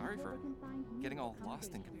feel sorry for getting all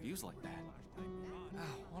lost and confused like that.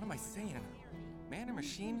 Oh, what am I saying? Man or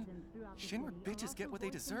machine, Shinra bitches get what they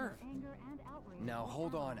deserve. Now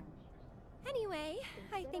hold on. Anyway,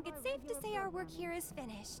 I think it's safe to say our work here is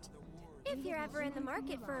finished. If you're ever in the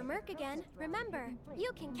market for a Merc again, remember,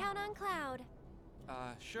 you can count on Cloud.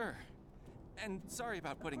 Sure. And sorry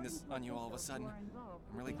about putting this on you all of a sudden.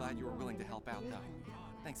 I'm really glad you were willing to help out, though.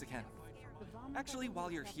 Thanks again. Actually,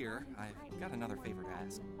 while you're here, I've got another favor to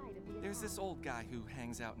ask. There's this old guy who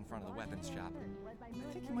hangs out in front of the weapons shop.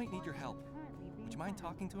 I think he might need your help. Would you mind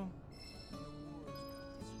talking to him?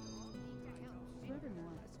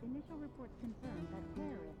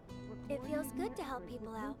 It feels good to help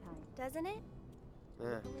people out, doesn't it?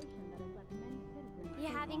 You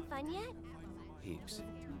having fun yet? Heaps.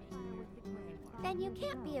 Then you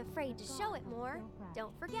can't be afraid to show it more.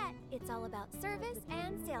 Don't forget, it's all about service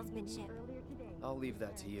and salesmanship. I'll leave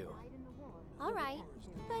that to you. All right,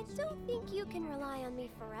 but don't think you can rely on me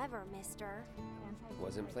forever, mister.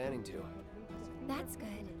 Wasn't planning to. That's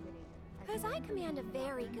good. Because I command a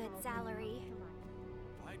very good salary.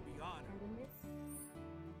 I'd be honored.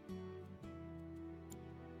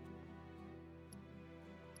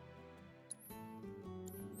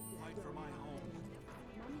 Fight for my home.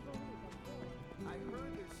 I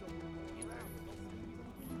heard there's some... He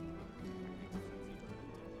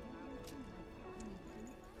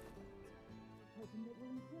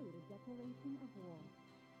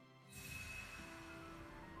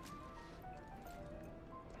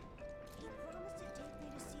promised to take me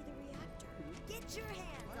to see the reactor. Get your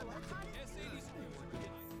hands on the hottest...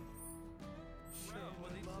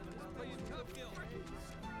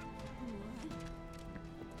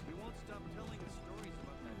 We won't stop telling the stories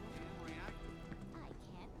about that damn reactor. I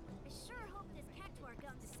can. I sure hope this cactuar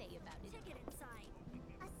got to say about it. Ticket inside.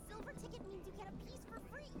 A silver ticket means you get a piece for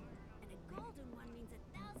free. And a golden one means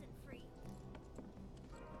 1,000 free.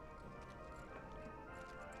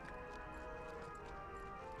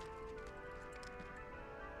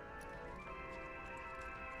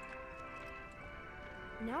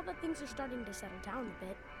 Now that things are starting to settle down a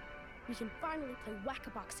bit, we can finally play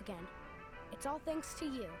Whack-A-Box again. It's all thanks to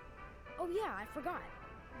you. Oh yeah, I forgot.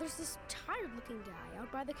 There's this tired-looking guy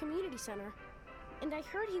out by the community center, and I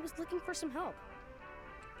heard he was looking for some help.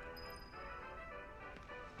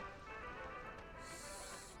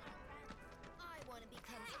 I want to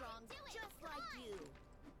become strong just like you.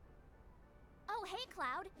 Oh, hey,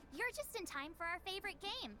 Cloud. You're just in time for our favorite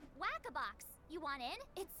game, Whack-A-Box. You want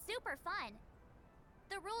in? It's super fun.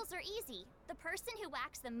 The rules are easy. The person who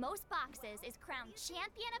whacks the most boxes is crowned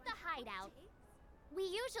champion of the hideout. We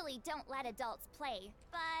usually don't let adults play,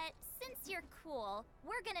 but since you're cool,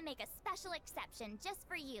 we're gonna make a special exception just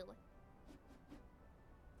for you.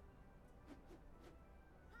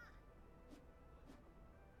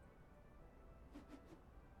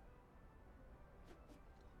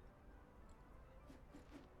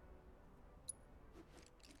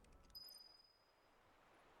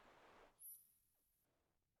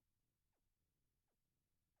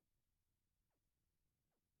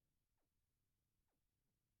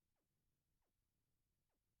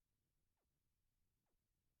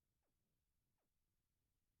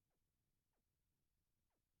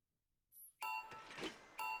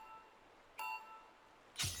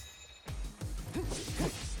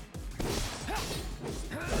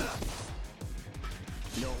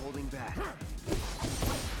 No holding back.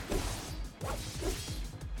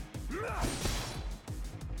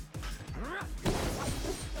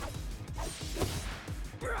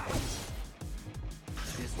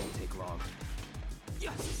 This won't take long.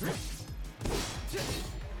 Get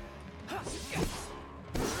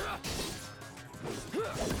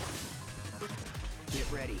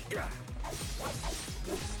ready.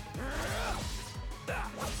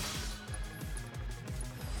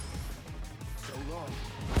 So long.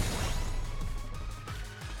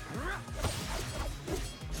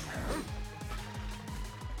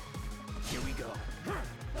 Here we go.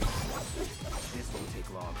 This won't take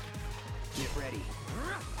long. Get ready.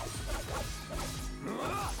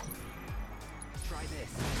 Try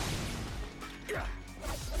this.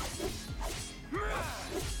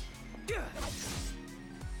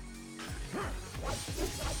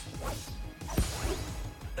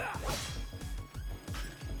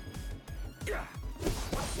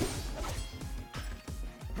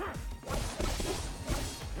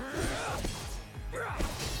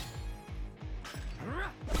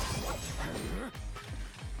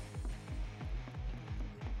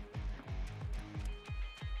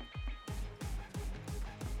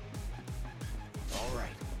 All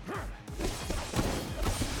right.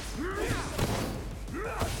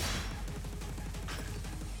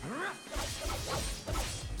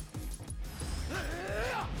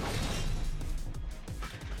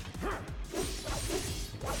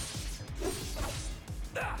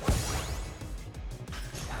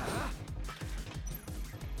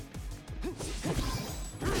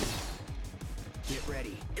 Get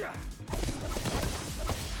ready.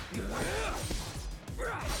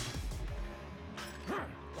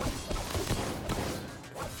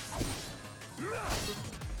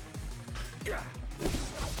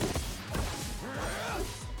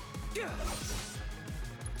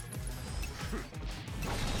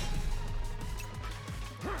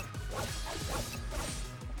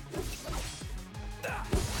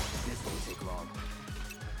 This won't take long.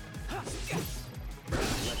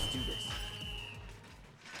 Let's do this.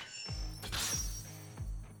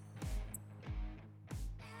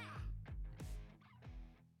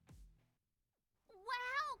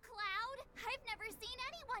 Wow, Cloud! I've never seen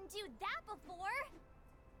anyone do that before!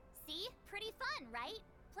 See? Pretty fun, right?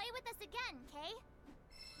 Play with us again, Kay?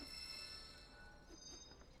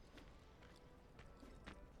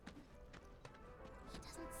 He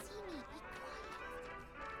doesn't see me. Be quiet.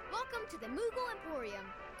 Welcome to the Moogle Emporium.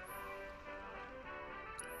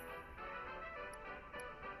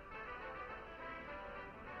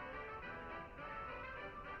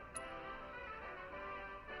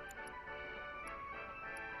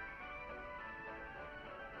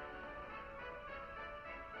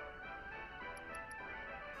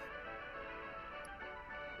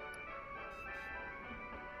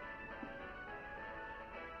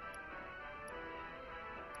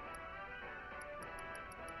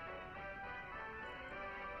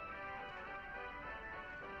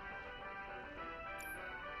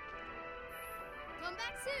 Come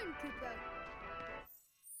back soon, Koopa.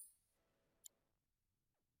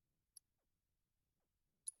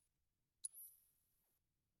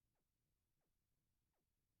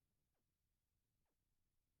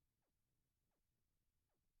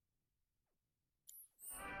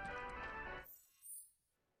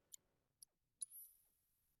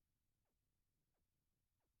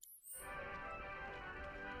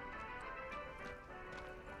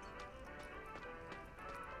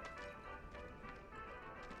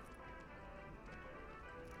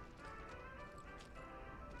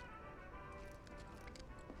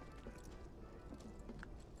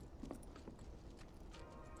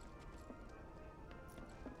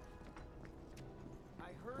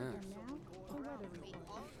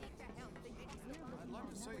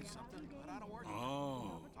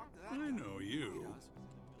 Oh, I know you.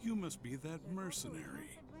 You must be that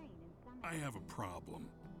mercenary. I have a problem.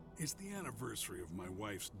 It's the anniversary of my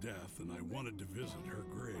wife's death, and I wanted to visit her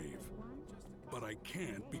grave. But I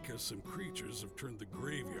can't because some creatures have turned the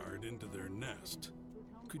graveyard into their nest.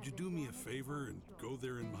 Could you do me a favor and go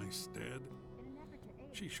there in my stead?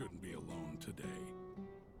 She shouldn't be alone today.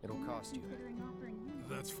 It'll cost you.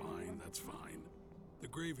 That's fine, that's fine. The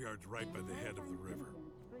graveyard's right by the head of the river.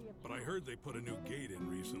 But I heard they put a new gate in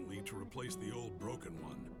recently to replace the old broken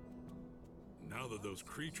one. Now that those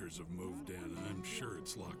creatures have moved in, I'm sure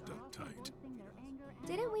it's locked up tight.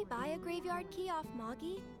 Didn't we buy a graveyard key off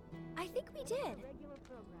Moggy? I think we did.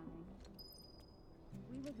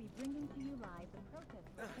 We will be bringing to you live the protest.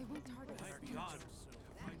 I went hard at our God.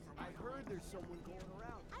 I heard there's someone going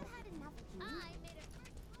around. I've had enough. I made a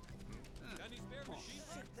Got any spare machine?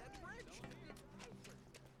 That bridge!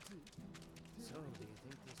 So, do you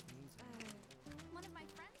think this means... One of my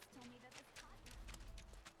friends told me that this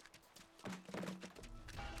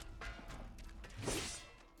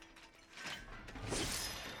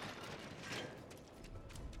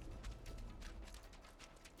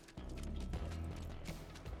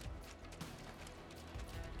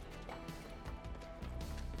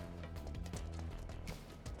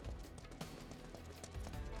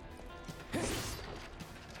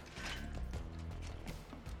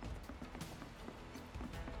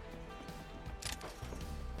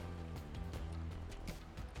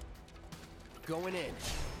Going in.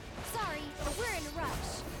 Sorry, but we're in a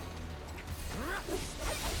rush.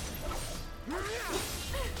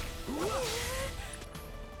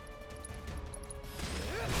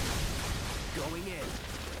 Going in.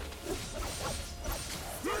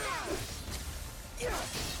 That's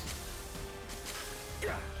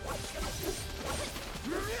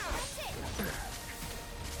it!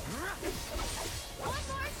 One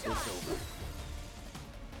more It's shot! over.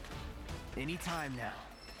 Any time now.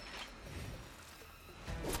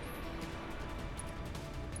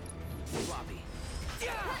 Floppy.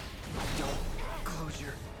 Don't close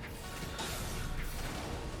your...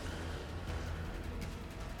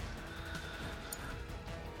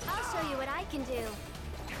 I'll show you what I can do.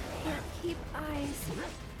 Can't keep eyes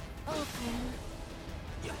open.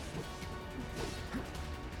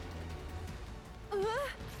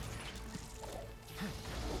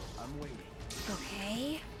 I'm waiting.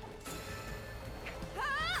 Okay.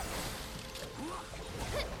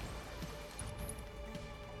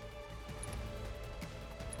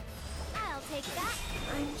 I'll take that.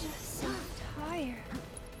 I'm just so tired.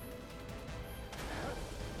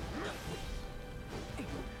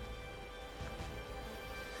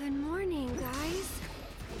 Good morning, guys.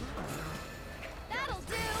 That'll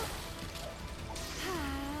do.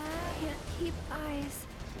 Can't keep eyes.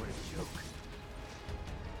 What a joke.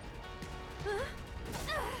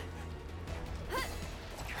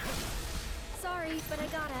 Sorry, but I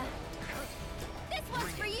gotta. This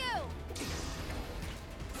one's for you!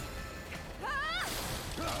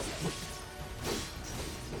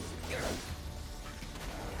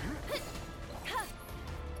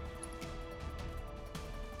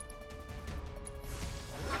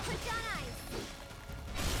 I'll put down ice.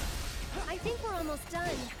 I think we're almost done.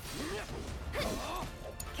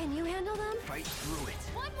 Can you handle them? Fight through it.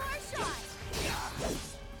 One more shot!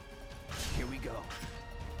 Here we go.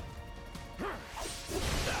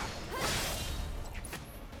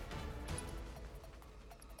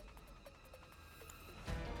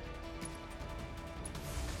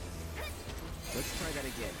 Let's try that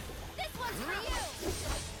again. This one's for you!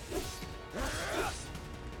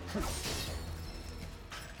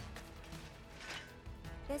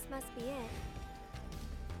 This must be it.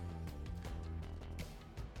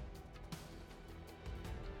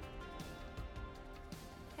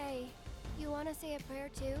 Hey, you want to say a prayer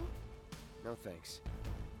too? No thanks.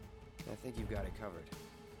 I think you've got it covered.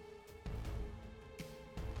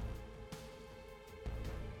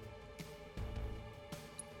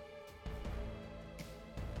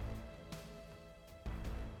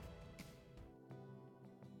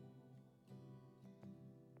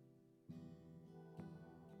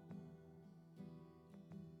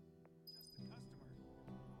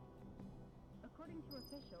 According to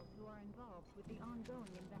officials who are involved with the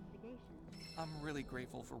ongoing investigation, I'm really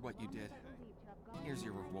grateful for what you did. Here's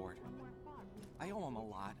your reward. I owe him a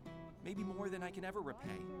lot, maybe more than I can ever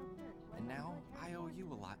repay. And now I owe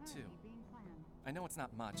you a lot too. I know it's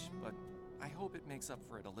not much, but I hope it makes up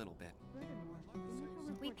for it a little bit.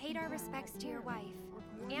 We paid our respects to your wife,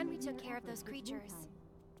 and we took care of those creatures.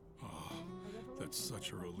 Oh, that's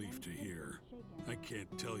such a relief to hear. I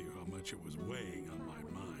can't tell you how much it was weighing on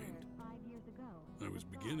my mind. I was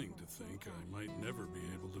beginning to think I might never be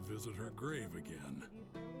able to visit her grave again.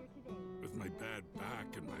 With my bad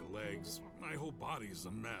back and my legs, my whole body's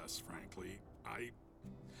a mess, frankly. I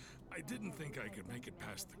didn't think I could make it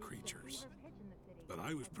past the creatures. But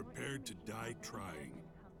I was prepared to die trying,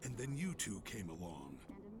 and then you two came along.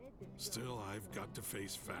 Still, I've got to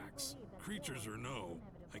face facts. Creatures or no,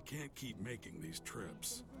 I can't keep making these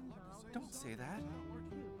trips. Don't say that.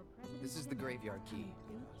 This is the graveyard key.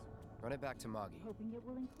 Run it back to Moggy.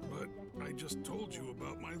 But I just told you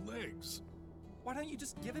about my legs. Why don't you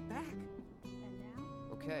just give it back?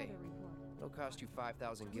 Okay. It'll cost you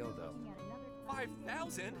 5,000 gil, though.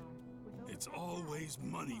 5,000? It's always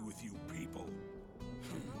money with you people.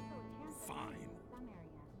 Fine.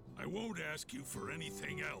 I won't ask you for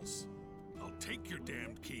anything else. I'll take your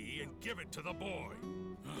damned key and give it to the boy.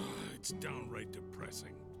 It's downright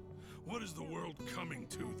depressing. What is the world coming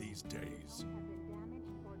to these days?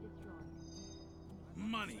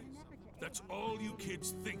 Money. That's all you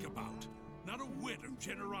kids think about. Not a whit of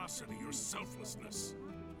generosity or selflessness.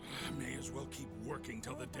 I may as well keep working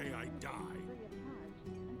till the day I die.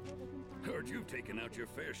 Heard you've taken out your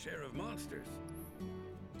fair share of monsters.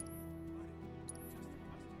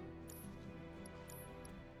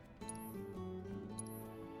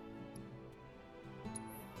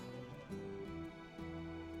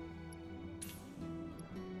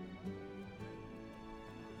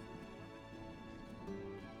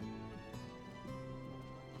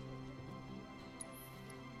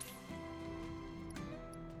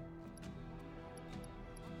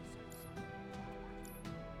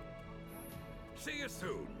 See you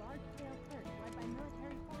soon. Large-scale search led by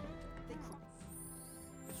military forces. Avalanche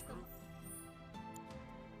and screw.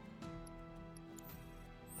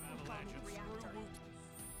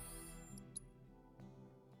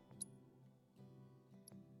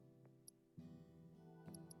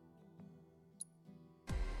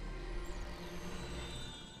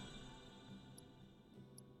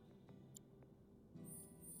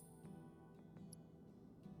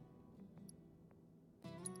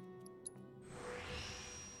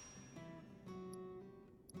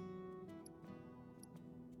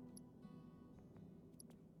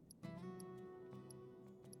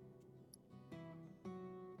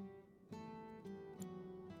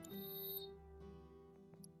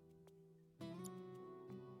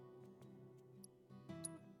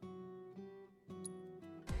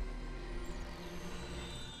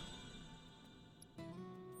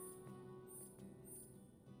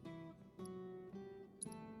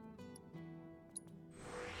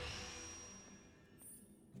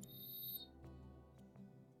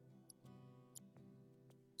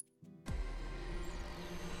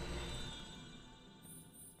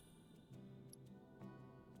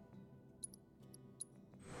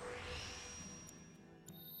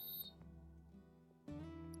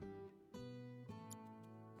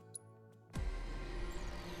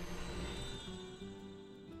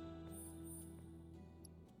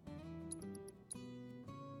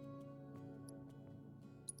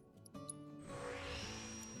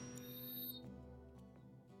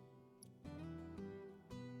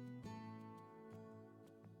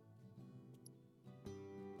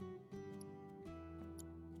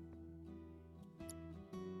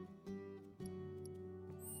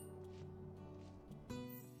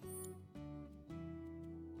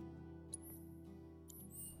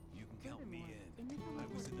 Count me in. I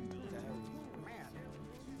was in the military. Man.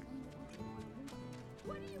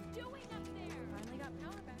 What are you doing up there? Finally got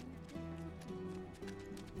power back.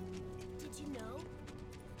 Did you know?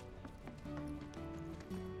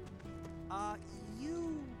 You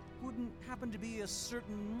wouldn't happen to be a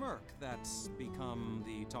certain merc that's become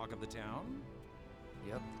the talk of the town?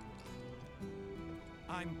 Yep.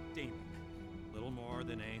 I'm Damon. Little more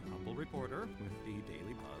than a humble reporter with the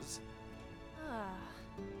Daily Buzz.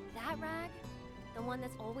 That rag? The one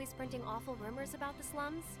that's always printing awful rumors about the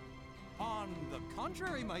slums? On the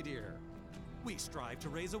contrary, my dear. We strive to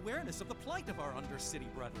raise awareness of the plight of our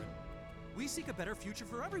undercity brethren. We seek a better future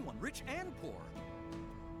for everyone, rich and poor.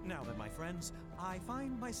 Now then, my friends, I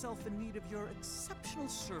find myself in need of your exceptional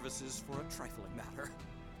services for a trifling matter.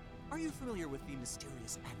 Are you familiar with the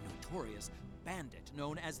mysterious and notorious bandit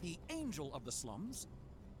known as the Angel of the Slums?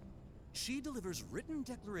 She delivers written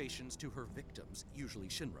declarations to her victims, usually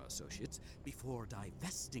Shinra associates, before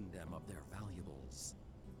divesting them of their valuables.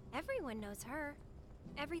 Everyone knows her.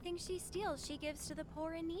 Everything she steals, she gives to the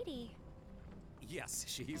poor and needy. Yes,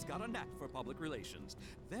 she's got a knack for public relations.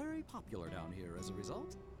 Very popular down here as a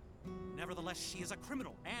result. Nevertheless, she is a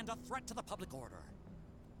criminal and a threat to the public order.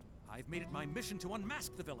 I've made it my mission to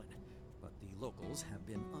unmask the villain, but the locals have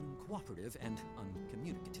been uncooperative and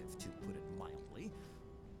uncommunicative, to put it mildly.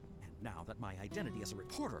 And now that my identity as a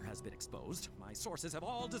reporter has been exposed, my sources have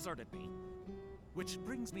all deserted me. Which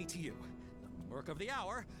brings me to you, the merc of the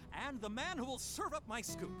hour, and the man who will serve up my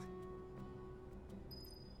scoop.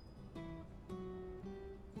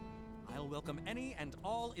 I'll welcome any and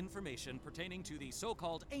all information pertaining to the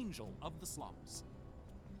so-called Angel of the Slums.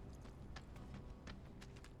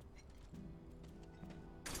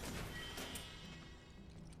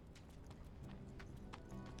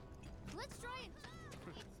 Let's try and...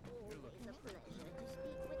 It's always a pleasure to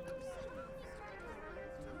speak with those...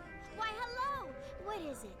 Why, hello! What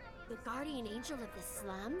is it? The guardian angel of the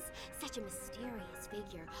slums? Such a mysterious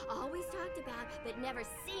figure. Always talked about, but never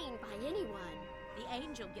seen by anyone. The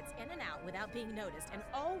angel gets in and out without being noticed and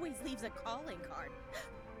always leaves a calling card.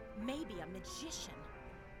 Maybe a magician.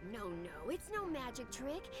 No, it's no magic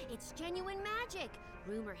trick. It's genuine magic.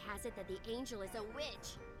 Rumor has it that the angel is a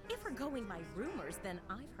witch. If we're going by rumors, then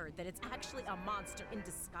I've heard that it's actually a monster in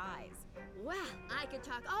disguise. Wow, I could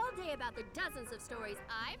talk all day about the dozens of stories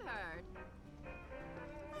I've heard.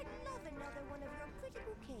 I'd love another one of your pretty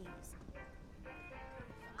bouquets.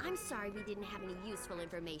 I'm sorry we didn't have any useful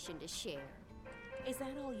information to share. Is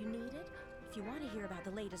that all you needed? If you want to hear about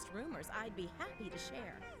the latest rumors, I'd be happy to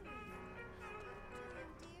share.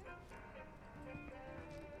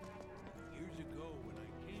 Years ago, when I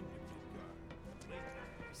came to Midgard,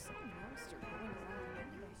 There's some monster going around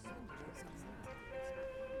and those senators on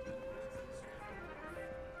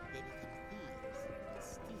They become thieves and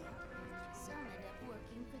steal. Some end up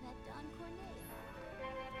working for that Don Corneo.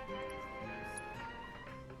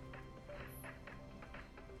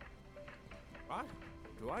 What?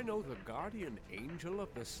 Do I know the guardian angel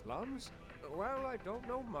of the slums? Well, I don't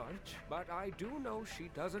know much, but I do know she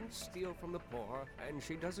doesn't steal from the poor, and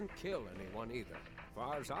she doesn't kill anyone either. As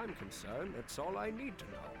far as I'm concerned, that's all I need to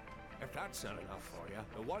know. If that's not enough for you,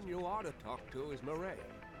 the one you ought to talk to is Mireille.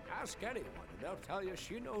 Ask anyone, and they'll tell you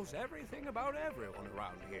she knows everything about everyone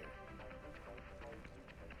around here.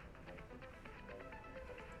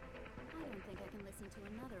 I don't think I can listen to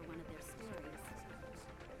another one of their stories.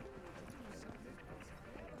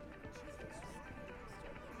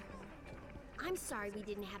 I'm sorry we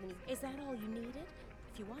didn't have any. Is that all you needed?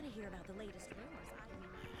 If you want to hear about the latest rumors,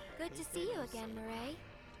 Good to see you again, Mireille.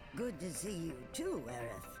 Good to see you too,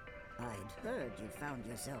 Aerith. I'd heard you found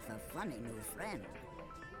yourself a funny new friend.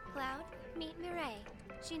 Cloud, meet Mireille.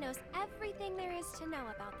 She knows everything there is to know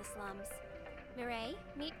about the slums. Mireille,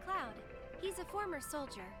 meet Cloud. He's a former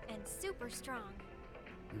soldier and super strong.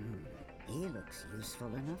 He looks useful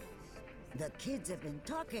enough. The kids have been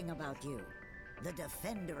talking about you. The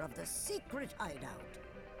defender of the secret hideout.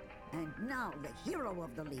 And now the hero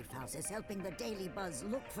of the Leaf House is helping the Daily Buzz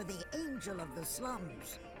look for the angel of the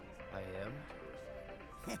slums. I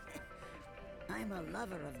am? I'm a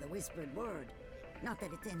lover of the whispered word. Not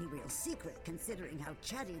that it's any real secret, considering how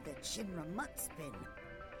chatty the Shinra Mutt's been.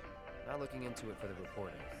 Not looking into it for the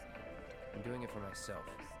reporting. I'm doing it for myself.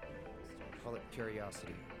 Call it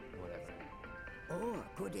curiosity, or whatever. Or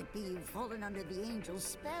could it be you've fallen under the angel's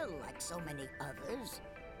spell like so many others?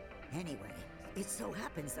 Anyway, it so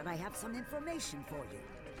happens that I have some information for you.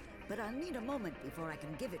 But I'll need a moment before I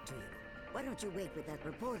can give it to you. Why don't you wait with that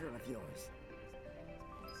reporter of yours?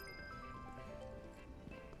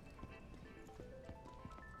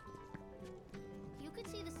 You could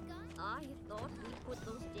see the sky. I thought we put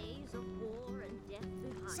those days of war and death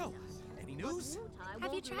behind So, us. any news?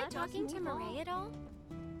 Have you tried talking to Mireille at all?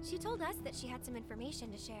 She told us that she had some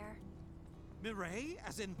information to share. Mireille,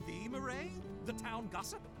 as in the Mireille? The town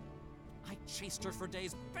gossip? I chased her for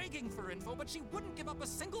days begging for info, but she wouldn't give up a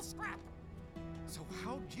single scrap. So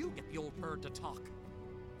how'd you get the old bird to talk?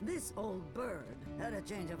 This old bird had a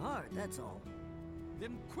change of heart, that's all.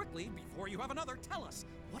 Then quickly, before you have another, tell us,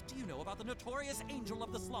 what do you know about the notorious angel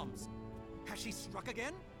of the slums? Has she struck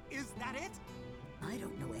again? Is that it? I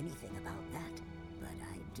don't know anything about that, but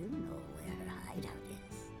I do know where her hideout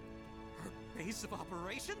is. Her base of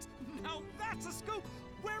operations? Now that's a scoop!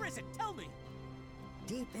 Where is it? Tell me!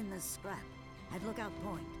 Deep in the scrap, at Lookout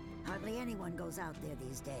Point. Hardly anyone goes out there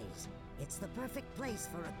these days. It's the perfect place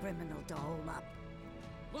for a criminal to hole up.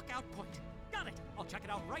 Lookout Point. Got it! I'll check it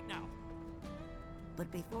out right now.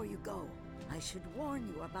 But before you go, I should warn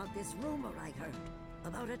you about this rumor I heard.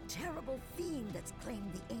 About a terrible fiend that's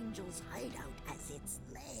claimed the angel's hideout as its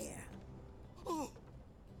lair. Oh!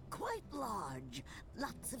 Quite large.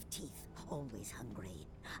 Lots of teeth. Always hungry.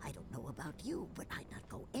 I don't know about you, but I'd not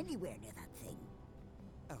go anywhere near that thing.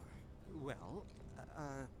 Oh, well,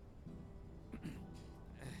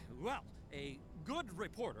 well, a good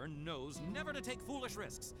reporter knows never to take foolish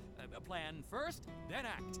risks. Plan first, then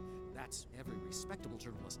act. That's every respectable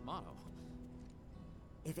journalist motto.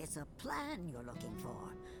 If it's a plan you're looking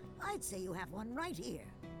for, I'd say you have one right here.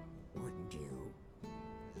 Wouldn't you?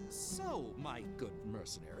 So, my good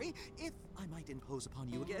mercenary, if I might impose upon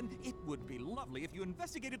you again, it would be lovely if you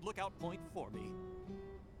investigated Lookout Point for me.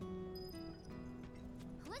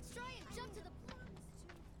 Let's try and jump to the plums.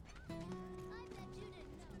 I bet you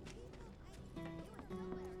didn't know. You were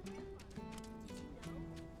nowhere.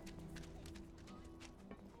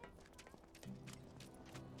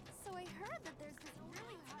 So I heard that there's this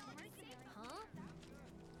really Huh?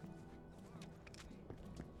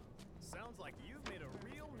 Sounds like you've made a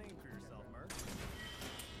real name for yourself, Merc.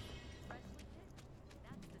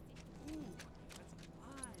 Ooh, that's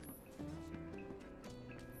fine.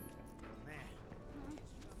 Man.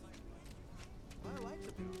 I like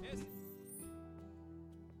the blue.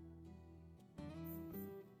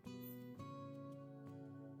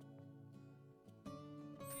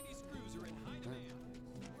 These screws are in high demand.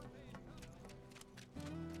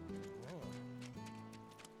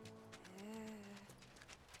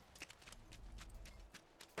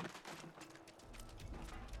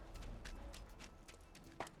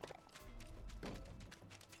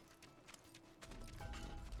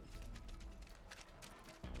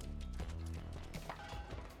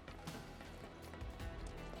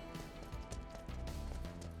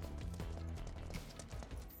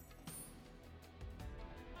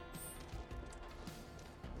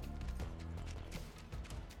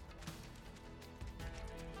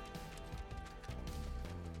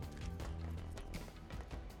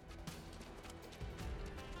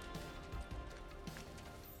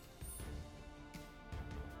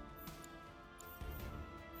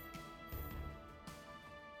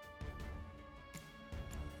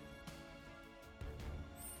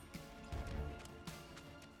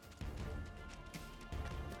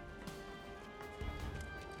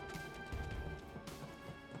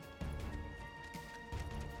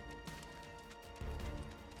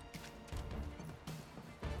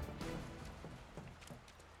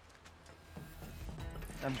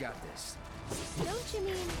 I've got this. Don't you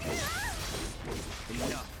mean...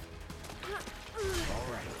 Enough. All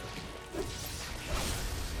right.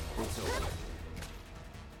 It's over.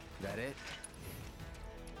 That it?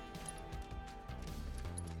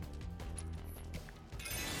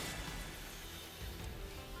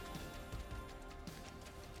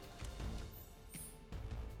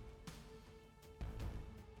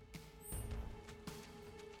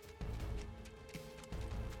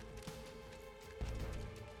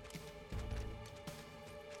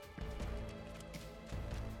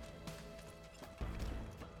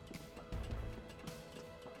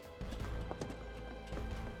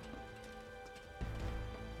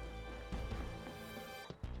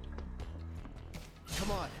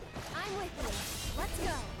 Come on. I'm with you. Let's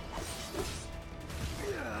go.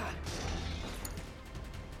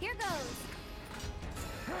 Here goes.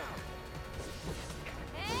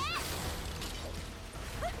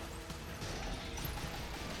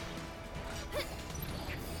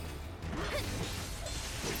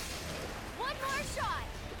 One more shot.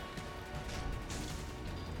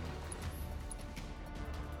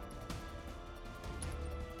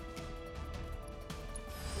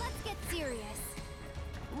 Let's get serious.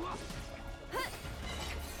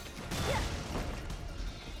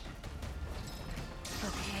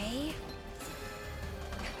 Okay.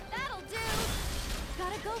 That'll do.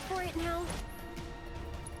 Gotta go for it now.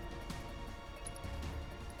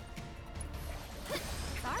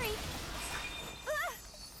 Sorry.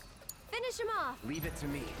 Finish him off. Leave it to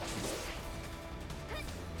me.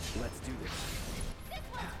 Let's do this. This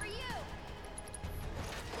one's for you.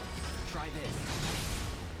 Try this.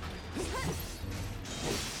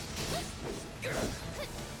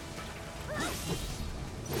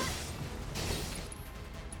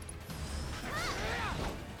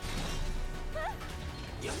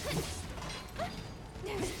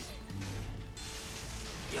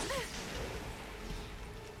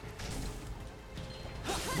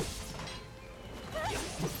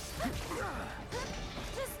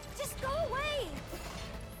 Just go away.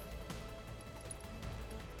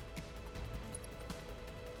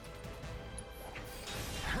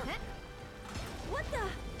 What the?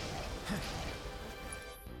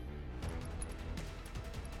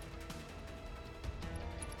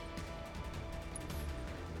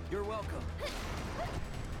 You're welcome.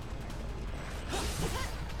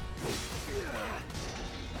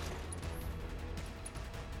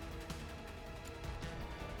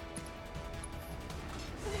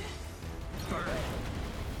 Gotta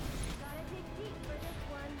dig deep for this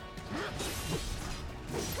one.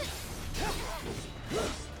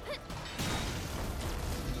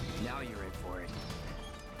 Now you're in for it.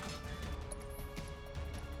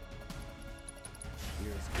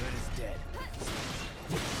 You're as good as dead.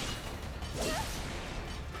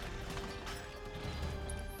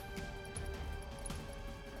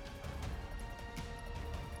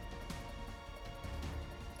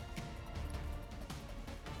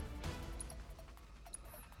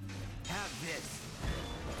 Have this.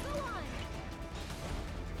 Go on.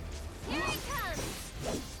 Here he comes.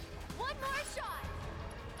 One more shot.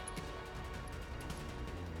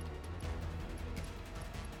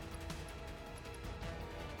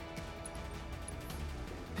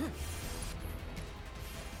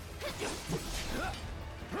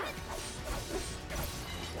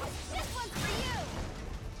 This one's for you.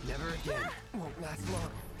 Never again. Won't last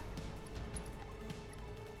long.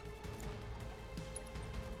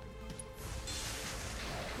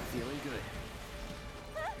 Feeling good.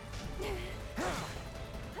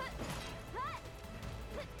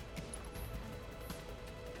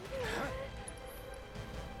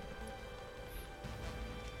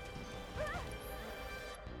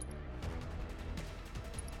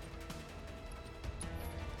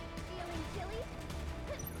 Feeling chilly?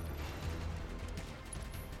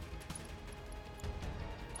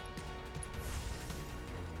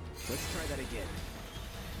 Let's try that again.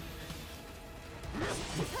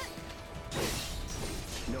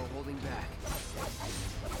 No holding back.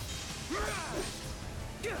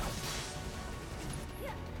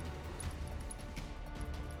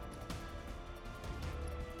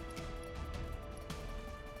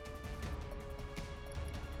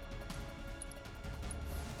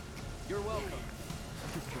 You're welcome.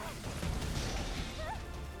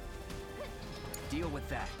 Deal with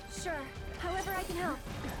that. Sure. However I can help.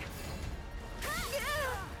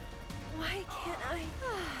 Why can't I?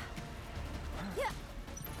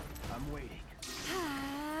 I'm waiting.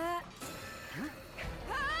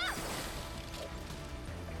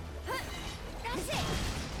 That's it.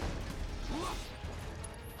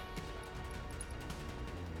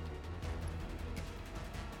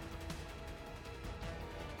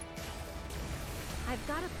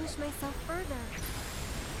 gotta push myself further.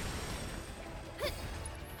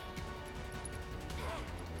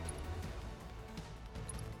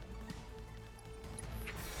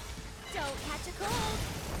 Don't catch a cold.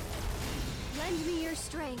 Lend me your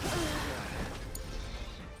strength.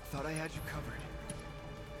 Thought I had you covered.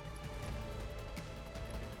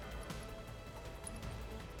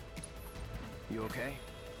 You okay?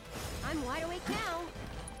 I'm wide awake now.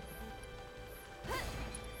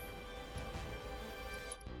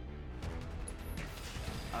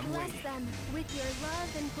 I'm Bless waiting. them with your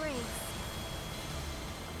love and grace.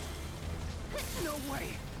 No way!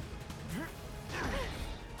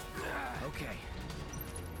 Okay.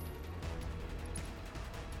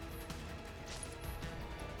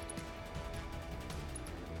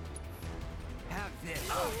 Have this.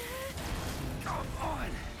 Come on!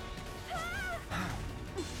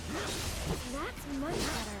 That's much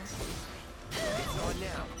better. It's on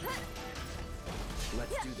now.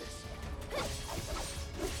 Let's do this.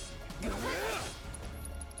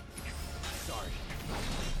 Sorry.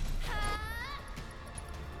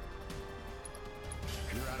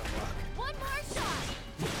 You're out of luck. One more shot.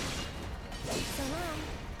 So long.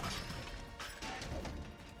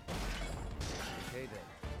 Okay then.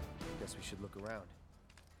 Guess we should look around.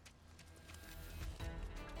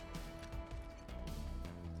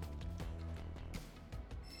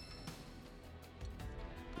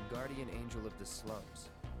 The Guardian Angel of the Slums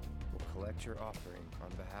will collect your offering on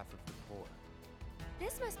behalf of the poor.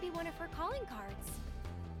 This must be one of her calling cards.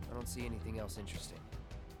 I don't see anything else interesting.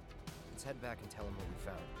 Let's head back and tell him what we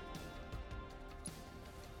found.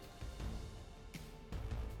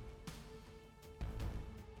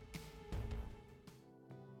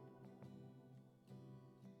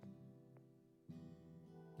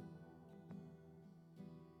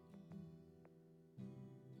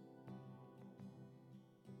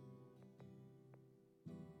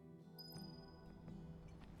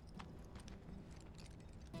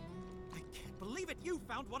 Believe it, you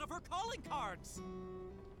found one of her calling cards!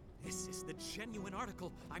 This is the genuine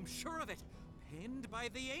article, I'm sure of it. Penned by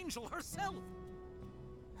the angel herself!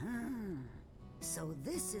 So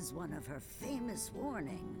this is one of her famous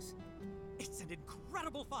warnings. It's an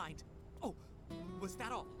incredible find! Oh, was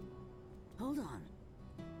that all? Hold on.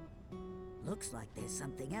 Looks like there's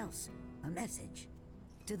something else. A message.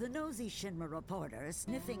 To the nosy Shinra reporter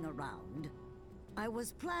sniffing around, I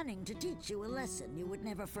was planning to teach you a lesson you would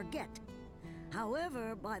never forget.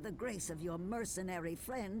 However, by the grace of your mercenary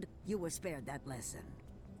friend, you were spared that lesson.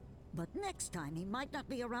 But next time he might not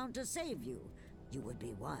be around to save you. You would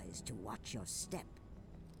be wise to watch your step.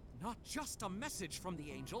 Not just a message from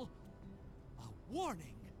the angel, a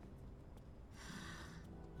warning.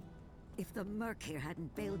 If the Merc here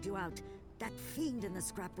hadn't bailed you out, that fiend in the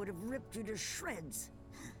scrap would have ripped you to shreds.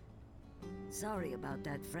 Sorry about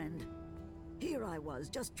that, friend. Here I was,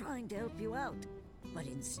 just trying to help you out. But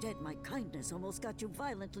instead, my kindness almost got you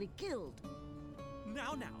violently killed.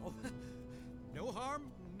 Now. No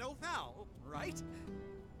harm, no foul, right?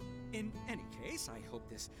 In any case, I hope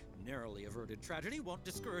this narrowly averted tragedy won't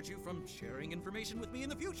discourage you from sharing information with me in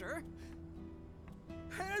the future.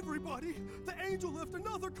 Hey, everybody! The angel left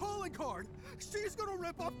another calling card! She's gonna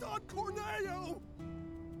rip off Don Corneo!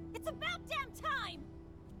 It's about damn time!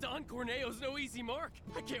 Don Corneo's no easy mark.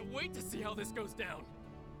 I can't wait to see how this goes down.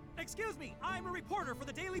 Excuse me, I'm a reporter for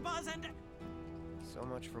the Daily Buzz and... So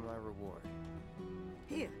much for my reward.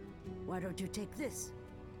 Here, why don't you take this?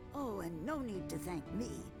 Oh, and no need to thank me.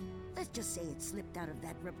 Let's just say it slipped out of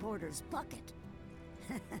that reporter's pocket.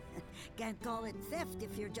 Can't call it theft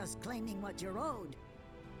if you're just claiming what you're owed.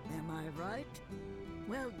 Am I right?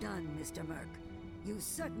 Well done, Mr. Merc. You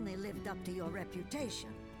certainly lived up to your reputation.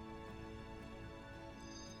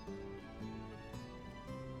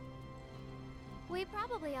 We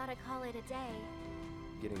probably ought to call it a day.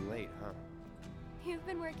 Getting late, huh? You've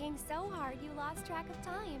been working so hard you lost track of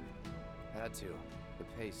time. Had to. The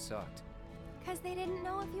pace sucked. 'Cause they didn't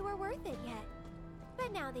know if you were worth it yet.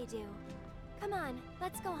 But now they do. Come on,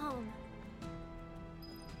 let's go home.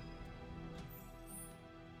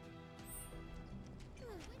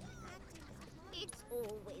 It's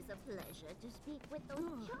always a pleasure to speak with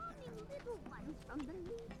those charming little ones from the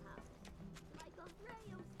Leaf House. Like a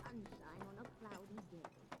ray of sunshine on a cloudy day.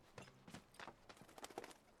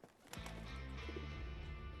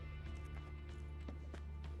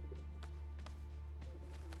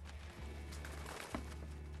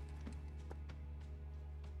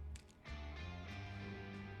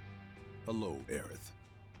 Hello, Aerith.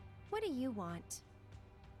 What do you want?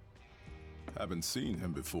 Haven't seen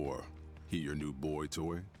him before. He your new boy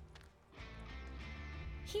toy?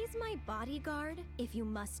 He's my bodyguard, if you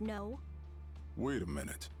must know. Wait a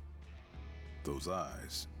minute. Those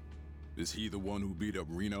eyes. Is he the one who beat up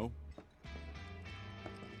Reno?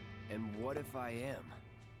 And what if I am?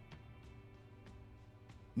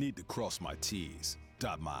 Need to cross my T's,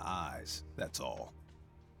 dot my I's, that's all.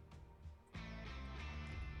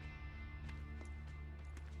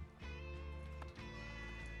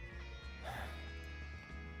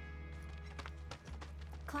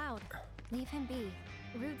 Cloud, leave him be.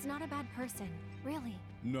 Rude's not a bad person, really.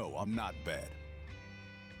 No, I'm not bad.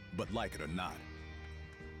 But like it or not,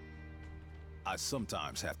 I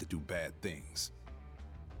sometimes have to do bad things.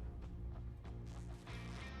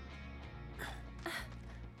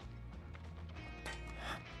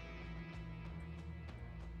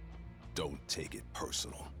 Don't take it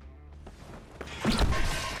personal.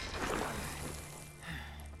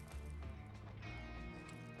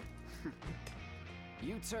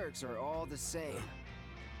 You Turks are all the same.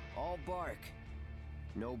 All bark,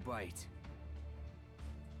 no bite.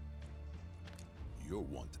 You're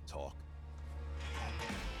one to talk.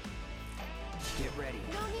 Get ready.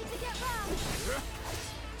 No need to get rough!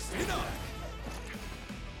 Stay down!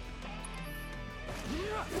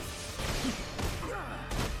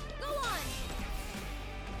 Go on!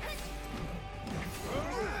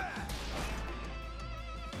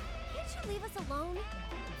 Can't you leave us alone?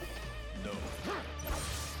 No.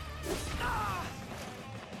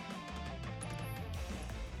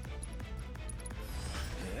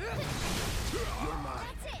 You're mine.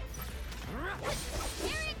 That's it!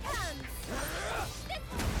 Here it comes!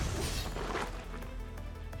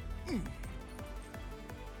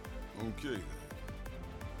 Okay then.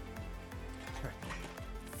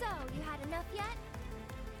 So, you had enough yet?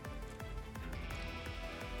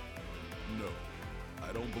 No, I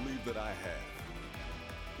don't believe that I have.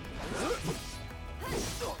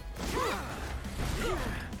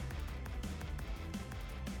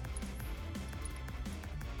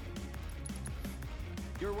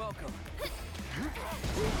 You're welcome. Just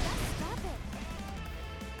stop it.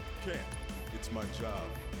 Can't. It's my job.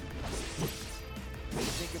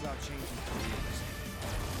 Think about changing careers.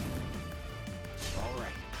 All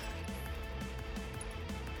right.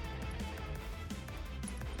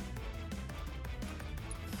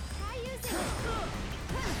 Try using it.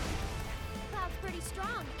 Cloud's pretty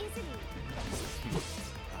strong, isn't he?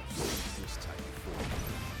 I've seen this type before.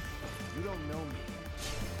 You don't know me.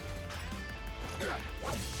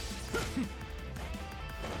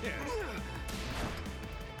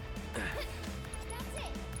 That's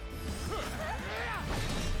it.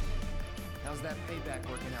 How's that payback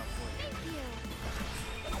working out for you? Thank you.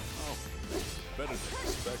 Oh, better than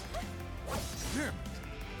expected.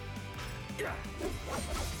 Damn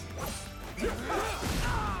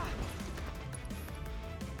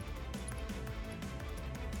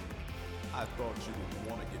I thought you didn't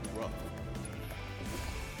want to get rough.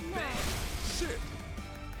 No. shit!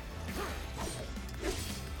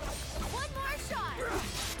 One more shot!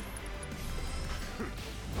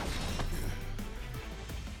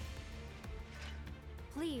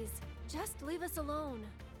 Please, just leave us alone.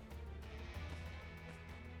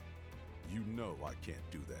 You know I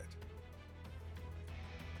can't do that.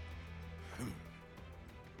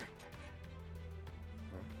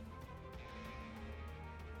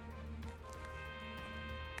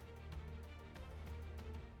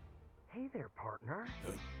 Hey there, partner.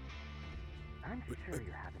 I'm sure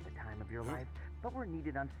you're having the time of your life, but we're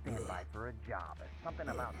needed on standby for a job. Something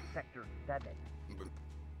about Sector 7.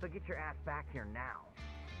 So get your ass back here now.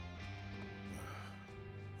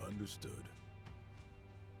 Understood.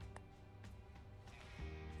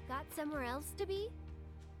 Got somewhere else to be?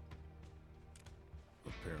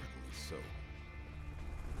 Apparently so.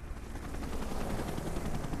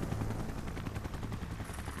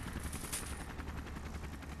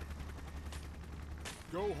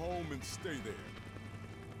 Go home and stay there.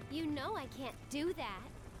 You know I can't do that.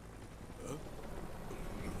 Huh?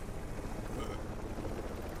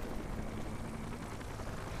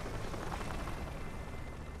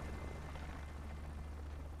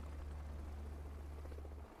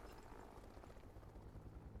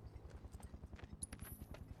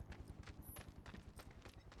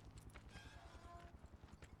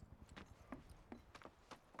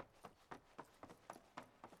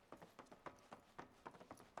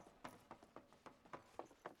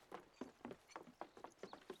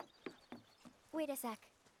 Wait a sec.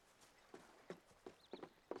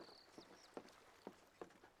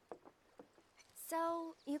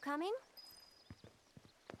 So, you coming?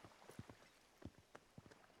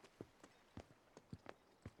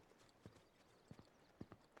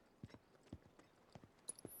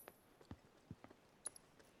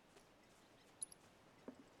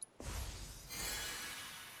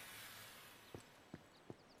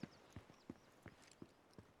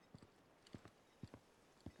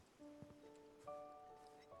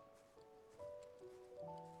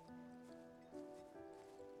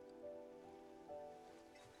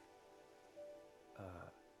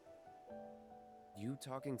 you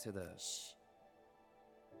talking to the... Shh.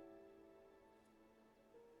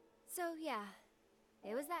 So, yeah.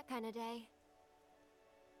 It was that kind of day.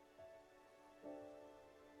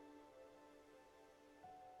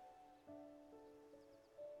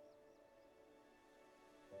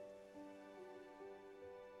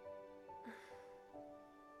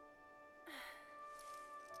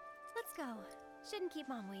 Let's go. Shouldn't keep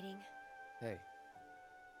Mom waiting. Hey,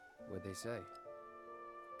 what'd they say?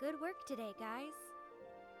 Good work today, guys.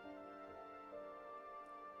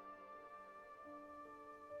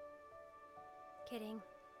 Kidding.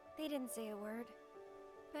 They didn't say a word.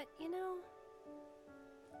 But, you know...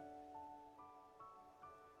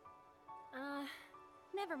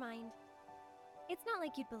 never mind. It's not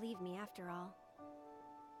like you'd believe me after all.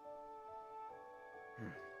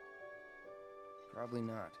 Probably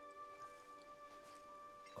not.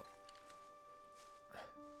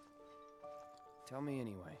 Tell me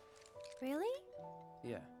anyway. Really?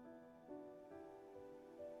 Yeah.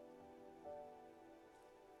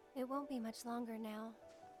 It won't be much longer now.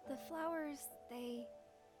 The flowers,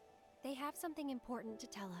 they have something important to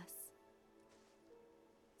tell us.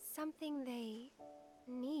 Something they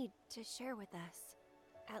need to share with us.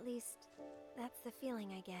 At least, that's the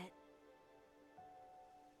feeling I get.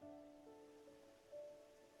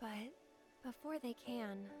 But before they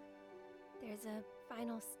can, there's a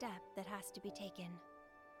final step that has to be taken.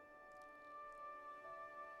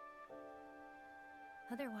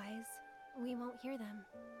 Otherwise, we won't hear them.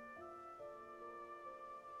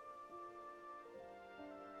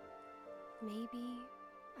 Maybe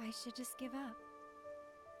I should just give up.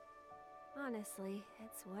 Honestly,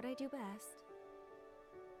 it's what I do best.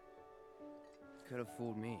 Could have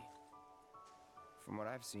fooled me. From what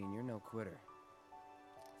I've seen, you're no quitter.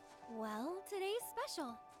 Well, today's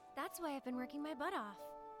special. That's why I've been working my butt off.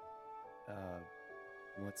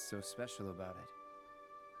 What's so special about it?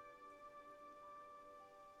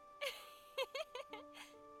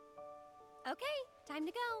 Okay, time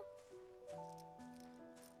to go.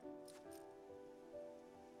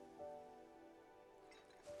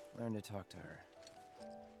 Learn to talk to her.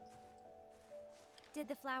 Did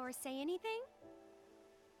the flowers say anything?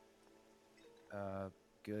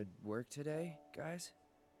 Good work today, guys?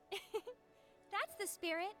 That's the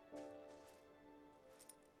spirit.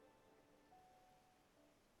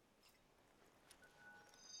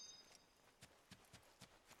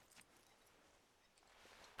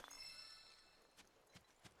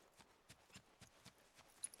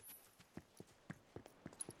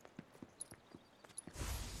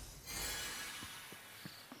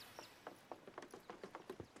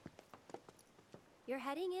 You're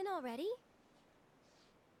heading in already?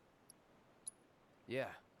 Yeah,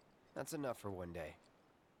 that's enough for one day.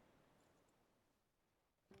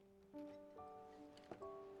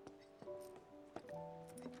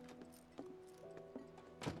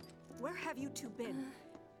 Where have you two been?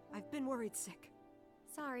 I've been worried sick.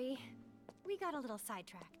 Sorry, we got a little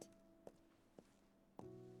sidetracked.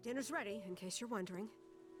 Dinner's ready, in case you're wondering.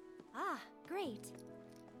 Ah, great.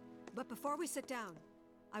 But before we sit down,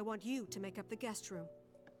 I want you to make up the guest room.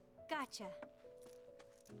 Gotcha.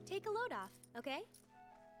 Take a load off, okay?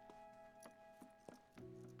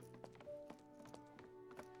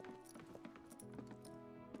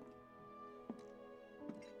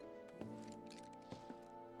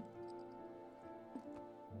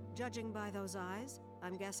 Judging by those eyes,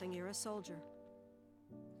 I'm guessing you're a soldier.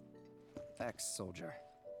 Ex-soldier.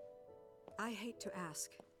 I hate to ask,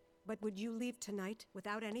 but would you leave tonight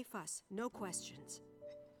without any fuss, no questions?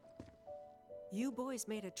 You boys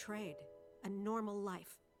made a trade, a normal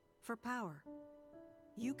life, for power.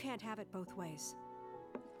 You can't have it both ways.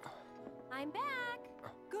 I'm back!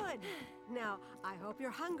 Good! Now, I hope you're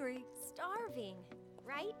hungry. Starving,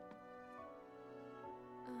 right?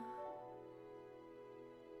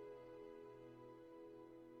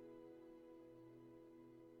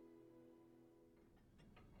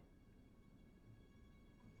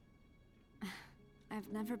 I've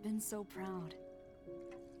never been so proud.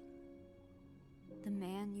 The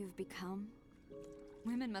man you've become?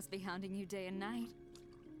 Women must be hounding you day and night.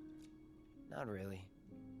 Not really.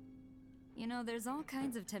 You know, there's all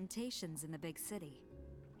kinds of temptations in the big city.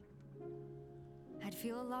 I'd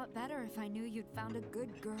feel a lot better if I knew you'd found a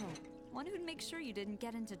good girl. One who'd make sure you didn't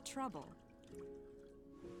get into trouble.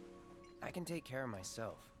 I can take care of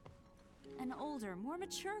myself. An older, more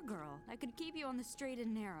mature girl that could keep you on the straight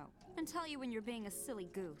and narrow and tell you when you're being a silly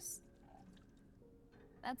goose.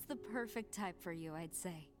 That's the perfect type for you, I'd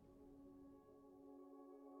say.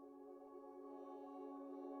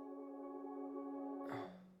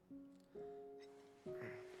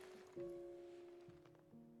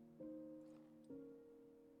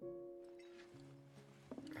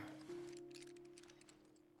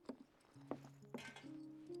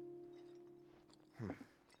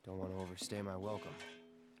 overstay my welcome.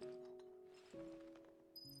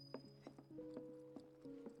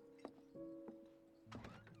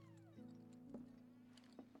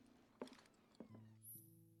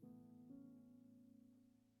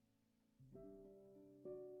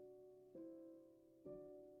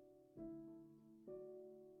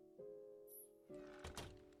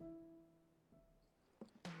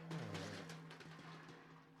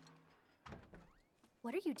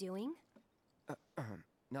 What are you doing?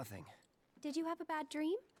 Nothing. Did you have a bad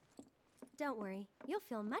dream? Don't worry, you'll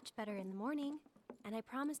feel much better in the morning. And I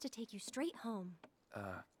promise to take you straight home.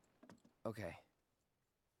 Okay.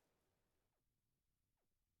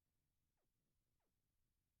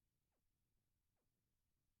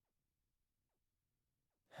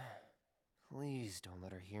 Please don't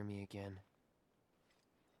let her hear me again.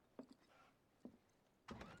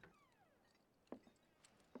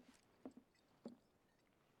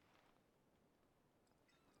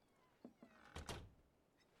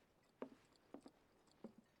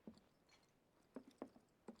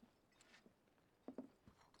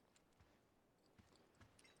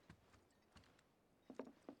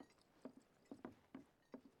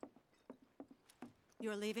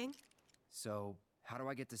 You're leaving? So, how do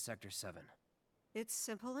I get to Sector 7? It's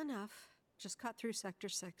simple enough. Just cut through Sector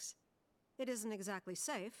 6. It isn't exactly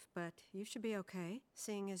safe, but you should be okay,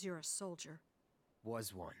 seeing as you're a soldier.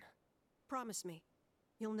 Was one. Promise me,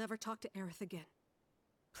 you'll never talk to Aerith again.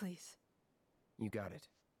 Please. You got it.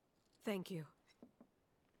 Thank you.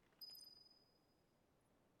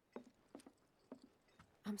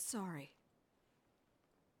 I'm sorry.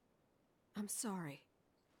 I'm sorry.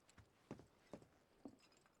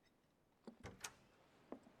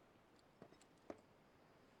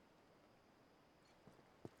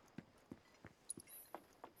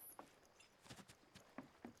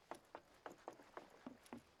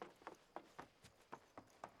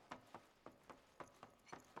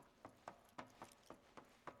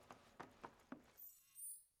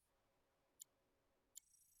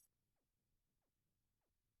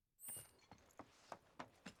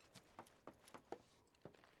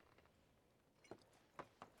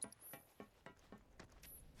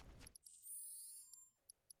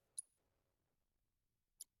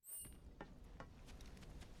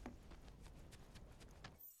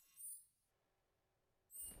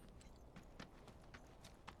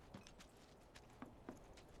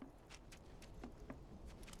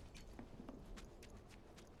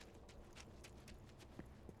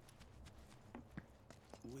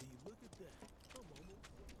 Will you look at that? Come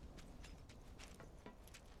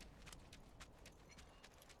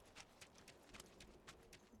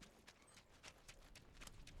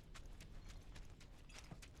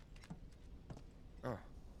on. Oh.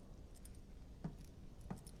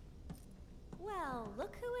 Well,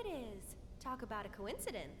 look who it is. Talk about a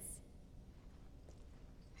coincidence.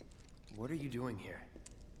 What are you doing here?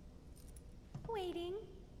 Waiting.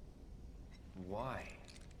 Why?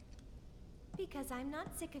 Because I'm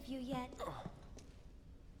not sick of you yet.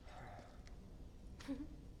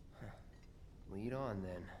 Lead on,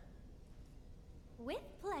 then. With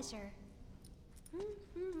pleasure.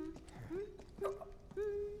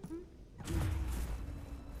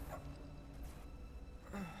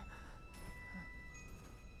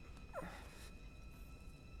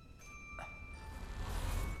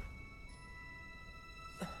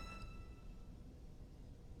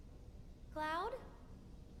 Cloud?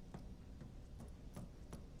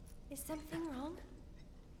 Is something wrong?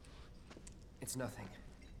 It's nothing.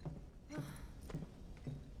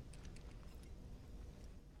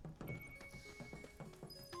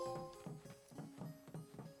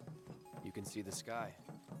 You can see the sky.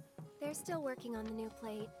 They're still working on the new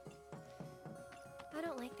plate. I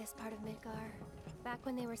don't like this part of Midgar. Back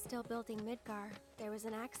when they were still building Midgar, there was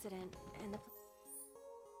an accident, and the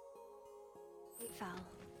plate fell.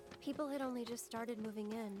 People had only just started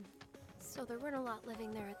moving in, so there weren't a lot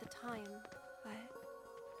living there at the time, but...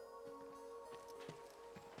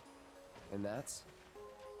 And that's?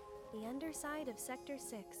 The underside of Sector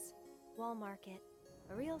 6, Wall Market.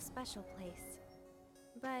 A real special place.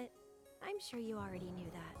 But I'm sure you already knew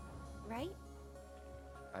that, right?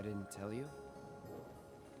 I didn't tell you?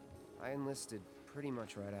 I enlisted pretty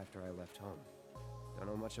much right after I left home. Don't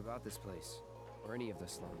know much about this place, or any of the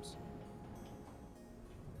slums.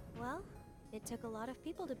 Well, it took a lot of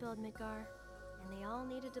people to build Midgar, and they all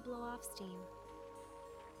needed to blow off steam.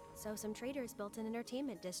 So some traders built an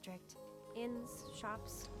entertainment district. Inns,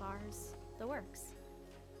 shops, bars, the works.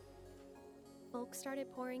 Folks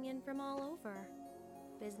started pouring in from all over.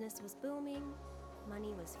 Business was booming,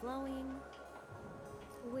 money was flowing,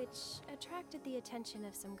 which attracted the attention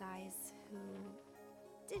of some guys who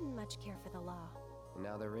didn't much care for the law. And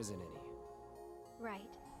now there isn't any.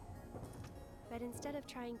 Right. But instead of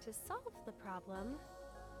trying to solve the problem,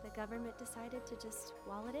 the government decided to just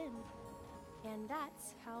wall it in. And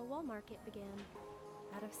that's how Wall Market began.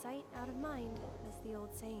 Out of sight, out of mind, as the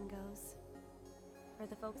old saying goes. For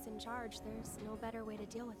the folks in charge, there's no better way to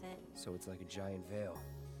deal with it. So it's like a giant veil.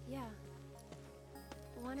 Yeah.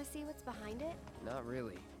 Want to see what's behind it? Not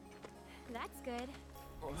really. That's good.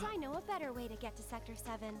 Because I know a better way to get to Sector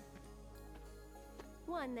 7.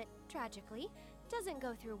 One that, tragically, doesn't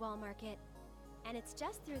go through Wall Market. And it's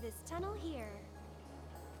just through this tunnel here.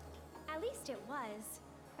 At least it was,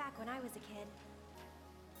 back when I was a kid.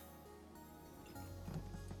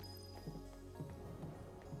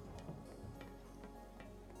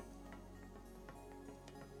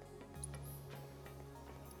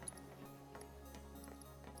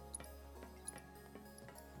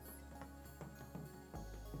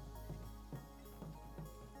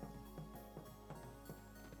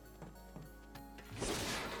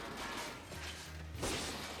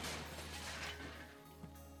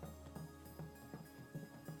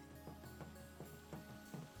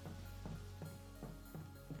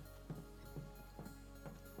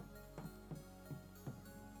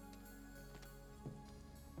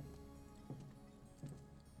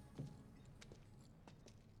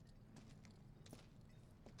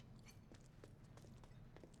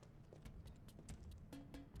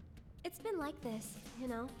 It's been like this, you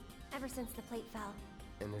know, ever since the plate fell.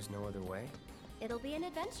 And there's no other way? It'll be an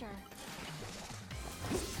adventure.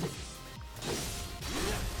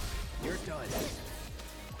 You're done.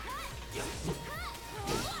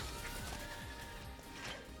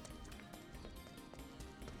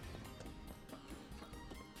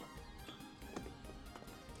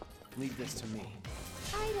 Leave this to me.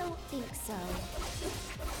 I don't think so.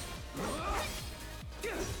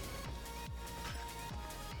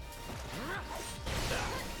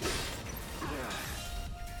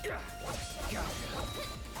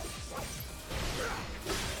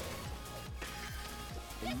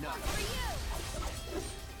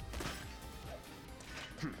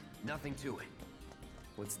 Nothing to it.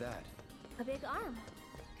 What's that? A big arm.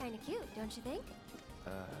 Kinda cute, don't you think?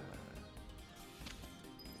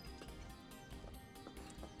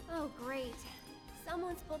 Oh, great.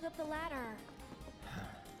 Someone's pulled up the ladder.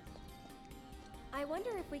 I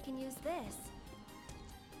wonder if we can use this.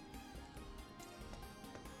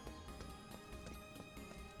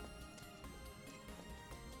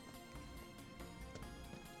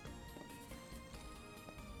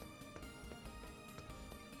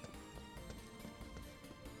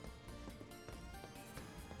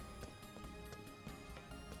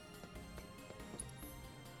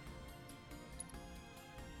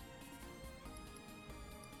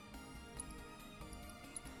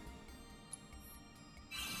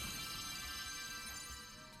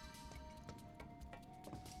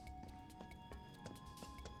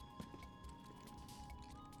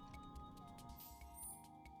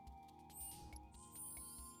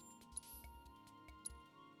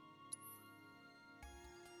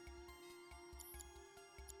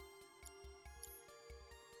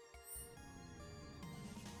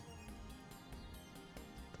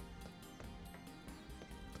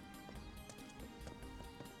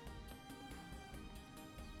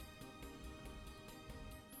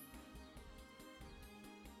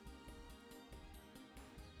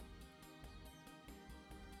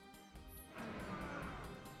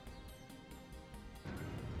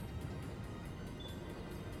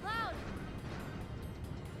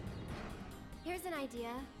 Here's an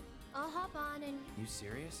idea. I'll hop on and... You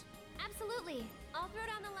serious? Absolutely. I'll throw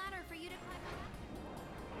down the ladder for you to climb up.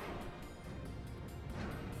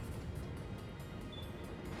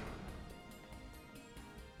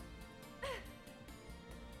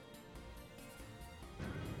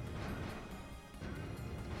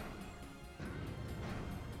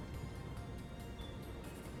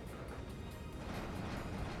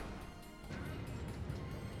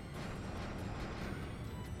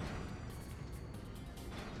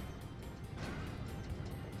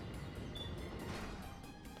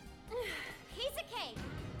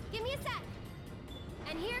 Give me a sec.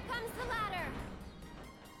 And here comes the ladder.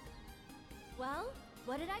 Well,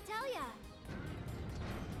 what did I tell ya?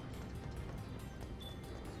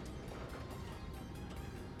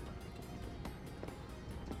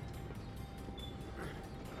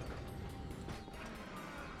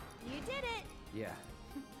 You did it. Yeah.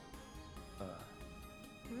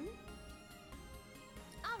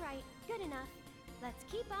 All right, good enough. Let's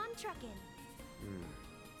keep on trucking.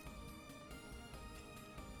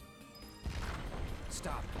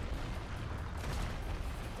 Stop.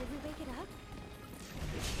 Did we wake it up?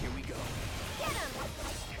 Here we go. Get him!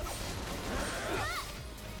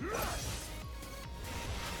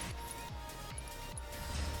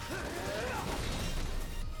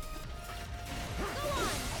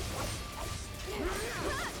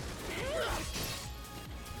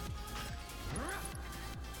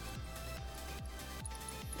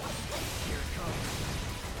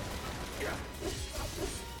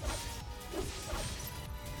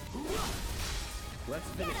 Let's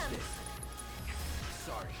finish this.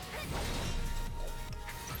 Sorry.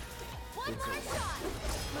 One more shot!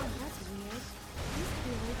 Oh, that's weird. Used to be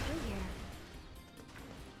right through here.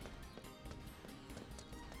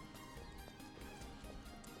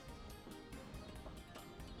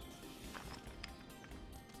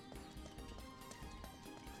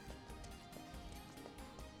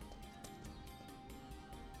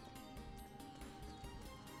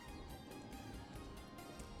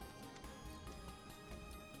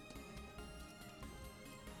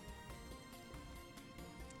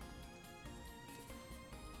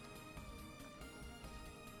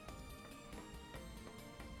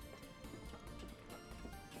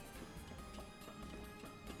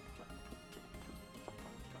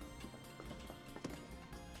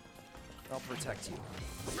 I'll protect you.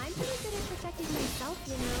 I'm pretty good at protecting myself,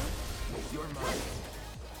 you know. You're mine.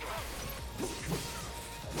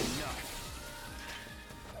 Enough.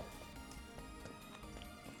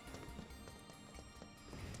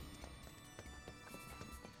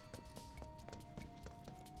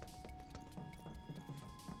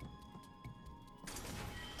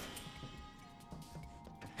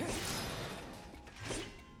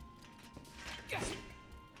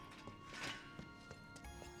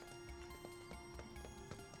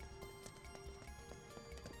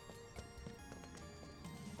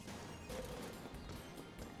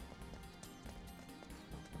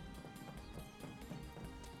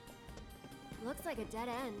 Looks like a dead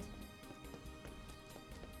end.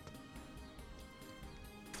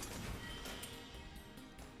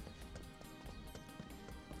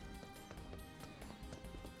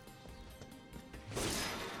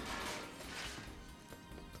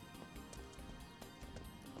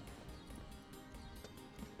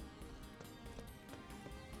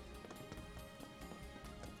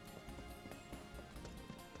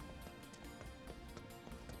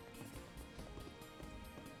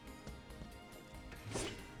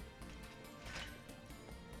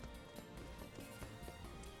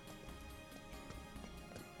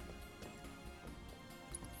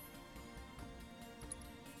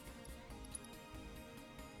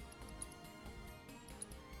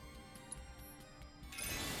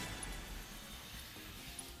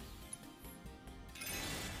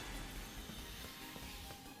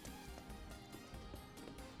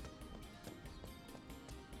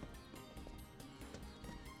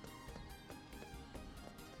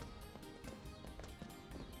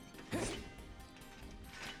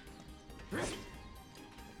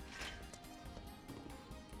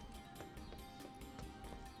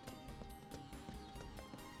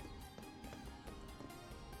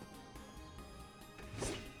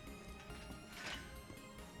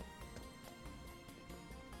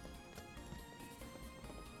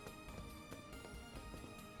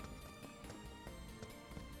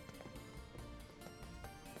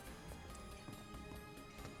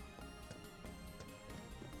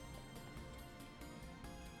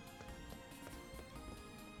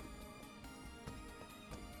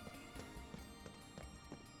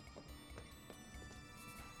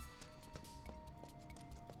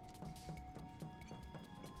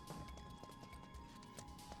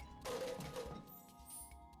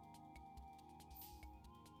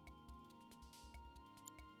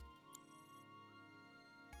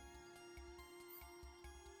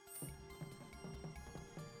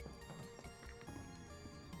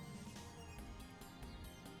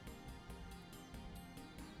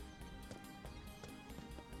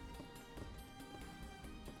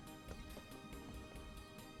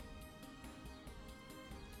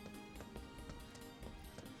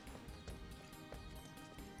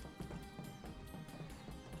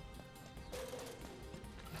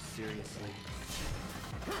 Seriously?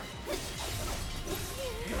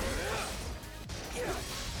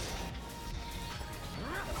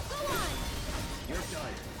 You're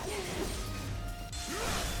done.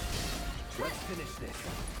 Let's finish this.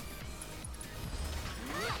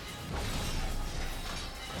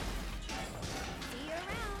 See you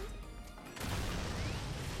around.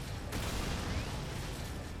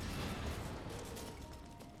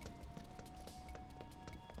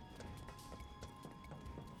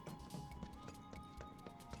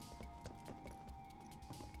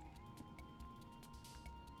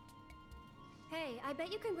 Hey, I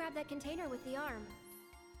bet you can grab that container with the arm.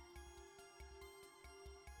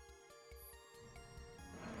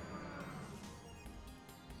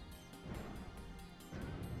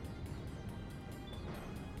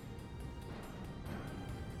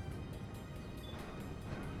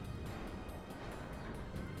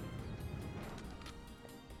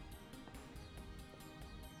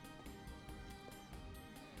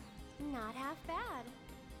 Not half bad.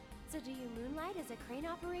 So do you moonlight as a crane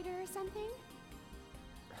operator or something?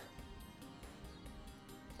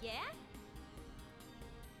 Yeah?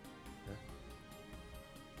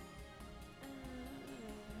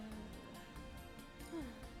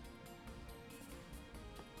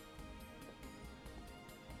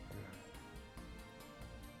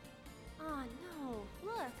 Oh no,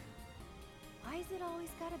 look! Why's it always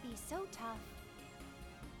gotta be so tough?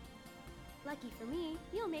 Lucky for me,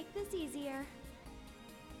 you'll make this easier.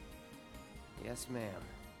 Yes, ma'am.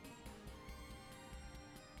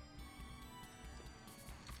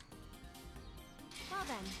 Well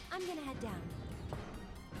then, I'm gonna head down.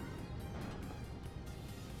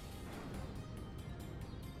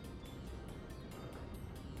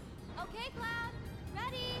 Okay, Cloud!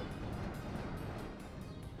 Ready!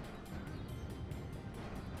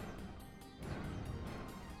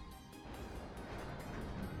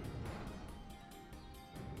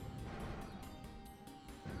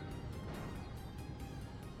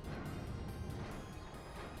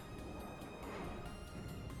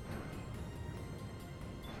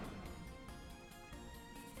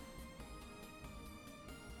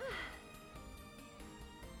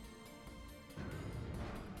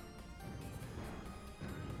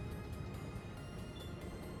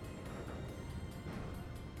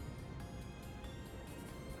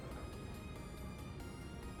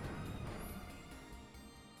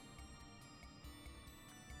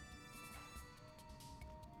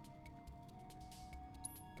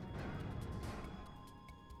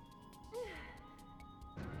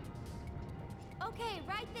 Okay,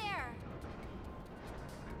 right there!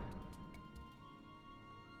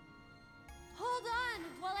 Hold on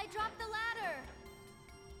while I drop the ladder!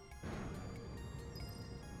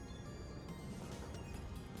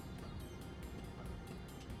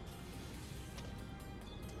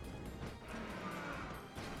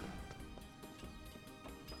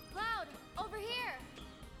 Cloud, over here!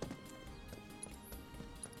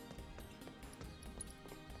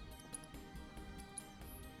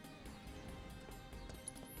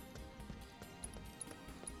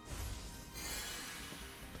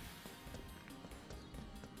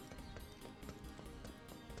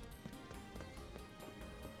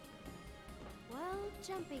 Well,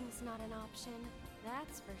 jumping's not an option,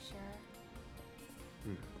 that's for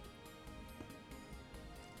sure.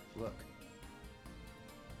 Look,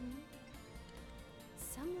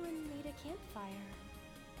 Someone made a campfire.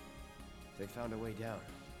 they found a way down.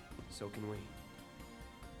 So can we.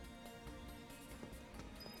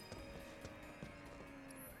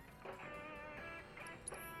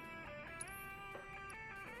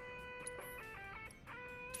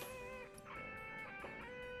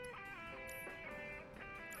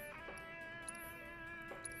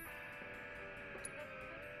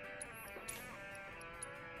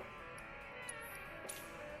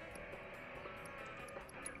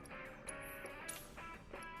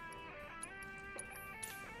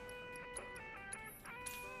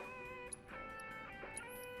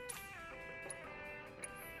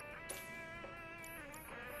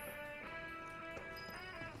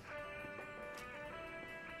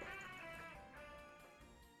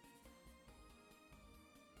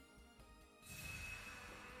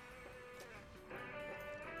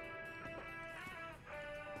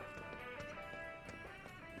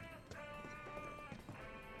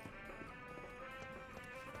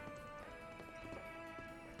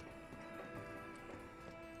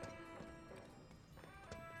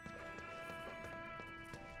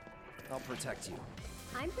 I'll protect you.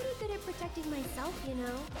 I'm pretty good at protecting myself, you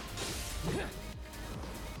know.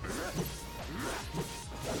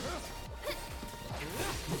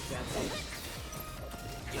 That's it.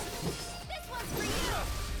 This one's for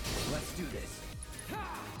you! Let's do this.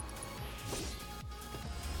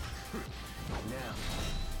 Now.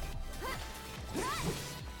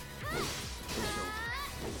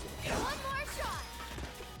 One more shot!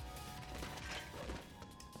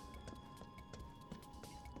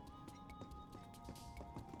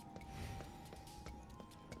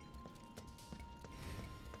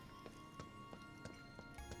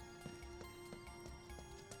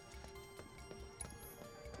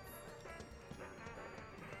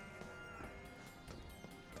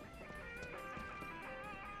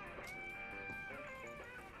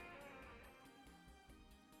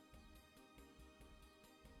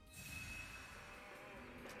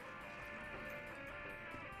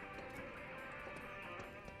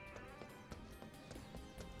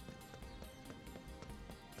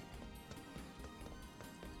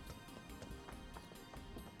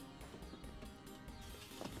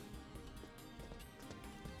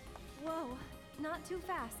 not too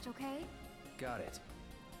fast, okay? Got it.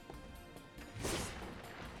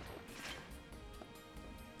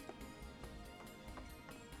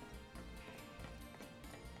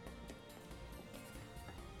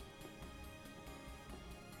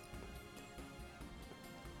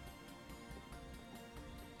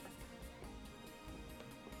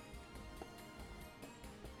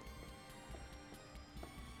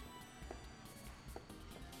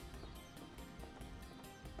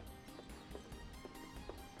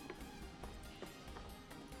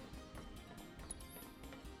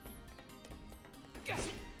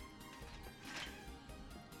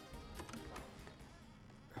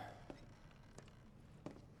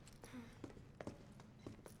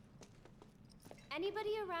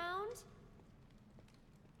 Anybody around?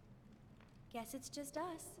 Guess it's just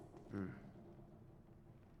us.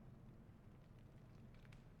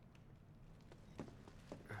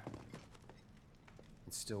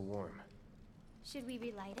 It's still warm. Should we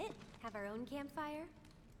relight it? Have our own campfire?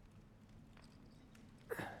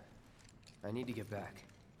 I need to get back.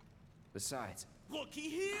 Besides, Looky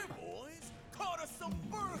here, boys! Caught us some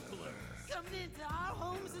burglars! Coming into our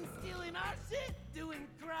homes and stealing our shit? Doing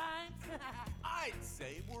crimes? I'd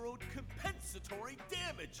say we're owed compensatory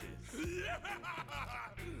damages.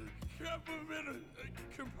 Government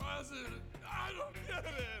composite. I don't get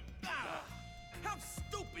it. How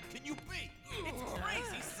stupid can you be? It's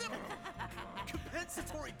crazy simple.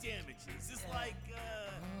 Compensatory damages is like,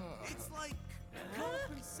 it's like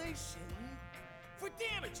compensation for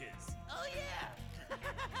damages. Oh yeah!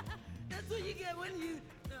 That's what you get when you...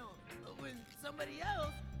 when somebody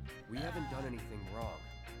else... we haven't done anything wrong.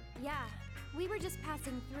 Yeah, we were just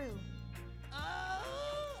passing through.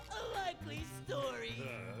 Oh, a likely story.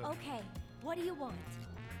 Okay, what do you want?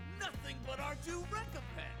 Nothing but our due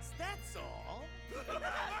recompense, that's all. Due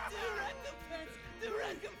recompense! Due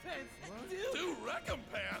recompense! Due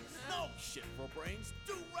recompense? No shit for brains,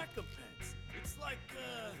 due recompense. It's like,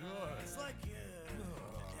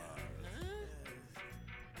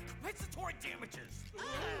 compensatory damages. Of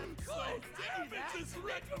course, Damages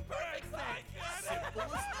recompense. I get it. Simple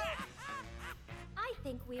as that. I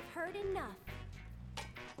think we've heard enough.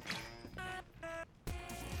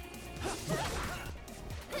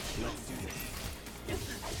 Let's do this.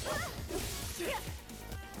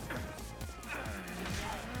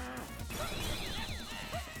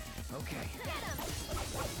 Okay. Get him!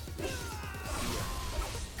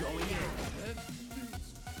 Going in.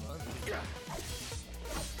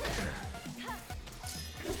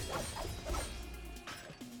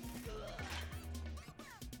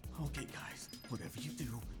 Okay, guys, whatever you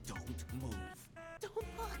do, don't move. Don't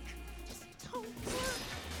look! Just don't look!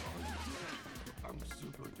 I'm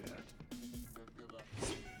super dead.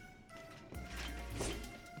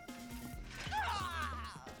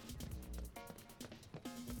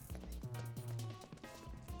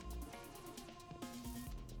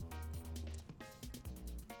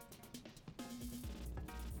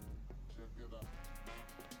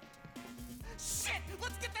 Shit!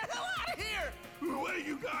 Let's get the hell out of here! Wait,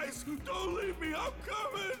 you guys! Don't leave me! I'm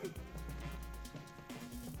coming!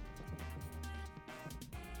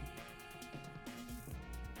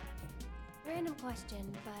 Random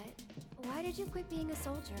question, but why did you quit being a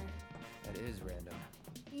soldier? That is random.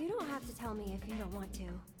 You don't have to tell me if you don't want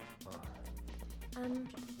to.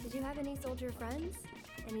 Did you have any soldier friends?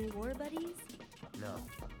 Any war buddies? No.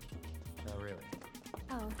 Not really.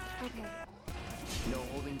 Oh, okay. No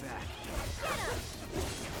holding back.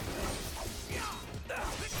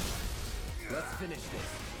 Let's finish this.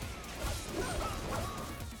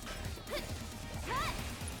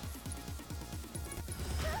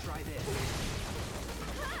 Try this.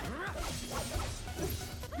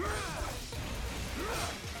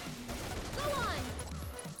 Go on!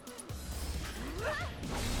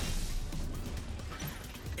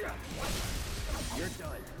 You're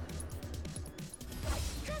done.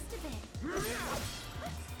 Just a bit.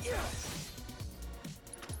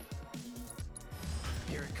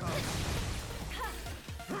 Here it comes.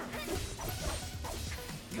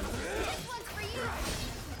 This one's for you!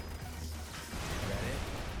 That it?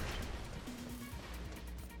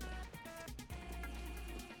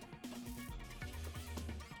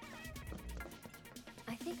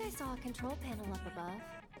 I think I saw a control panel up above.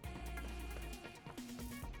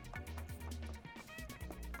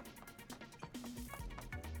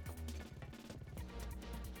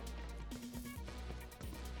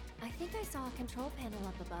 I think I saw a control panel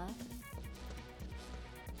up above.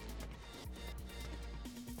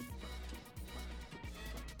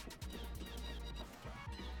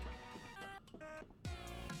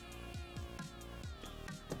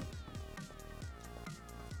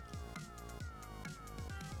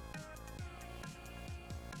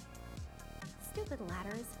 stupid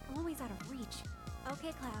ladder is always out of reach.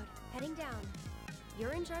 Okay, Cloud, heading down.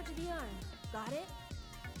 You're in charge of the arm. Got it?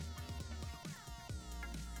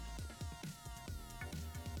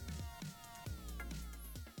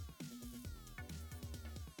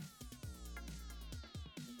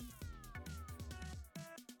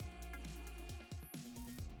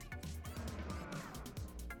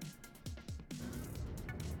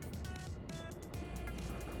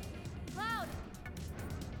 Cloud!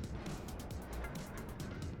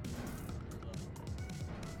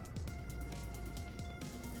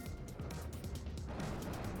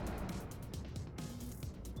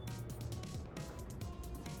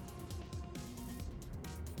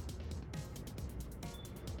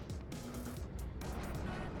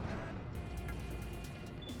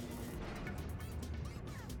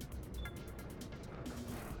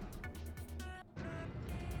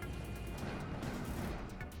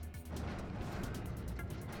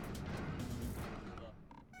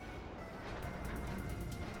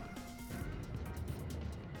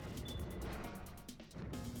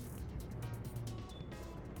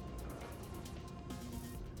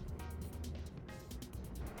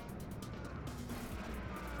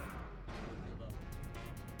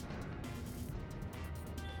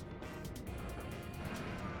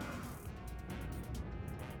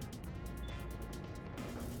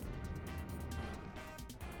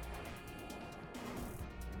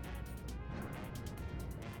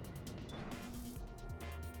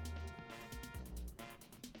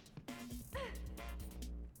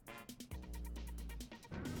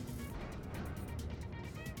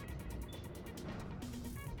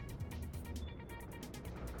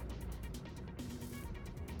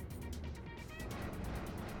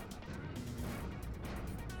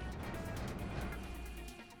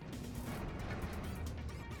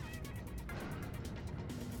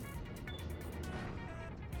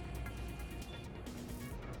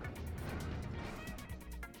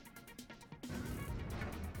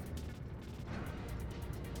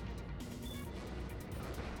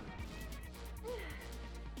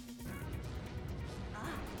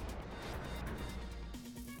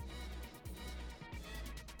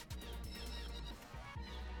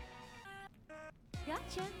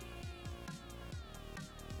 Gotcha.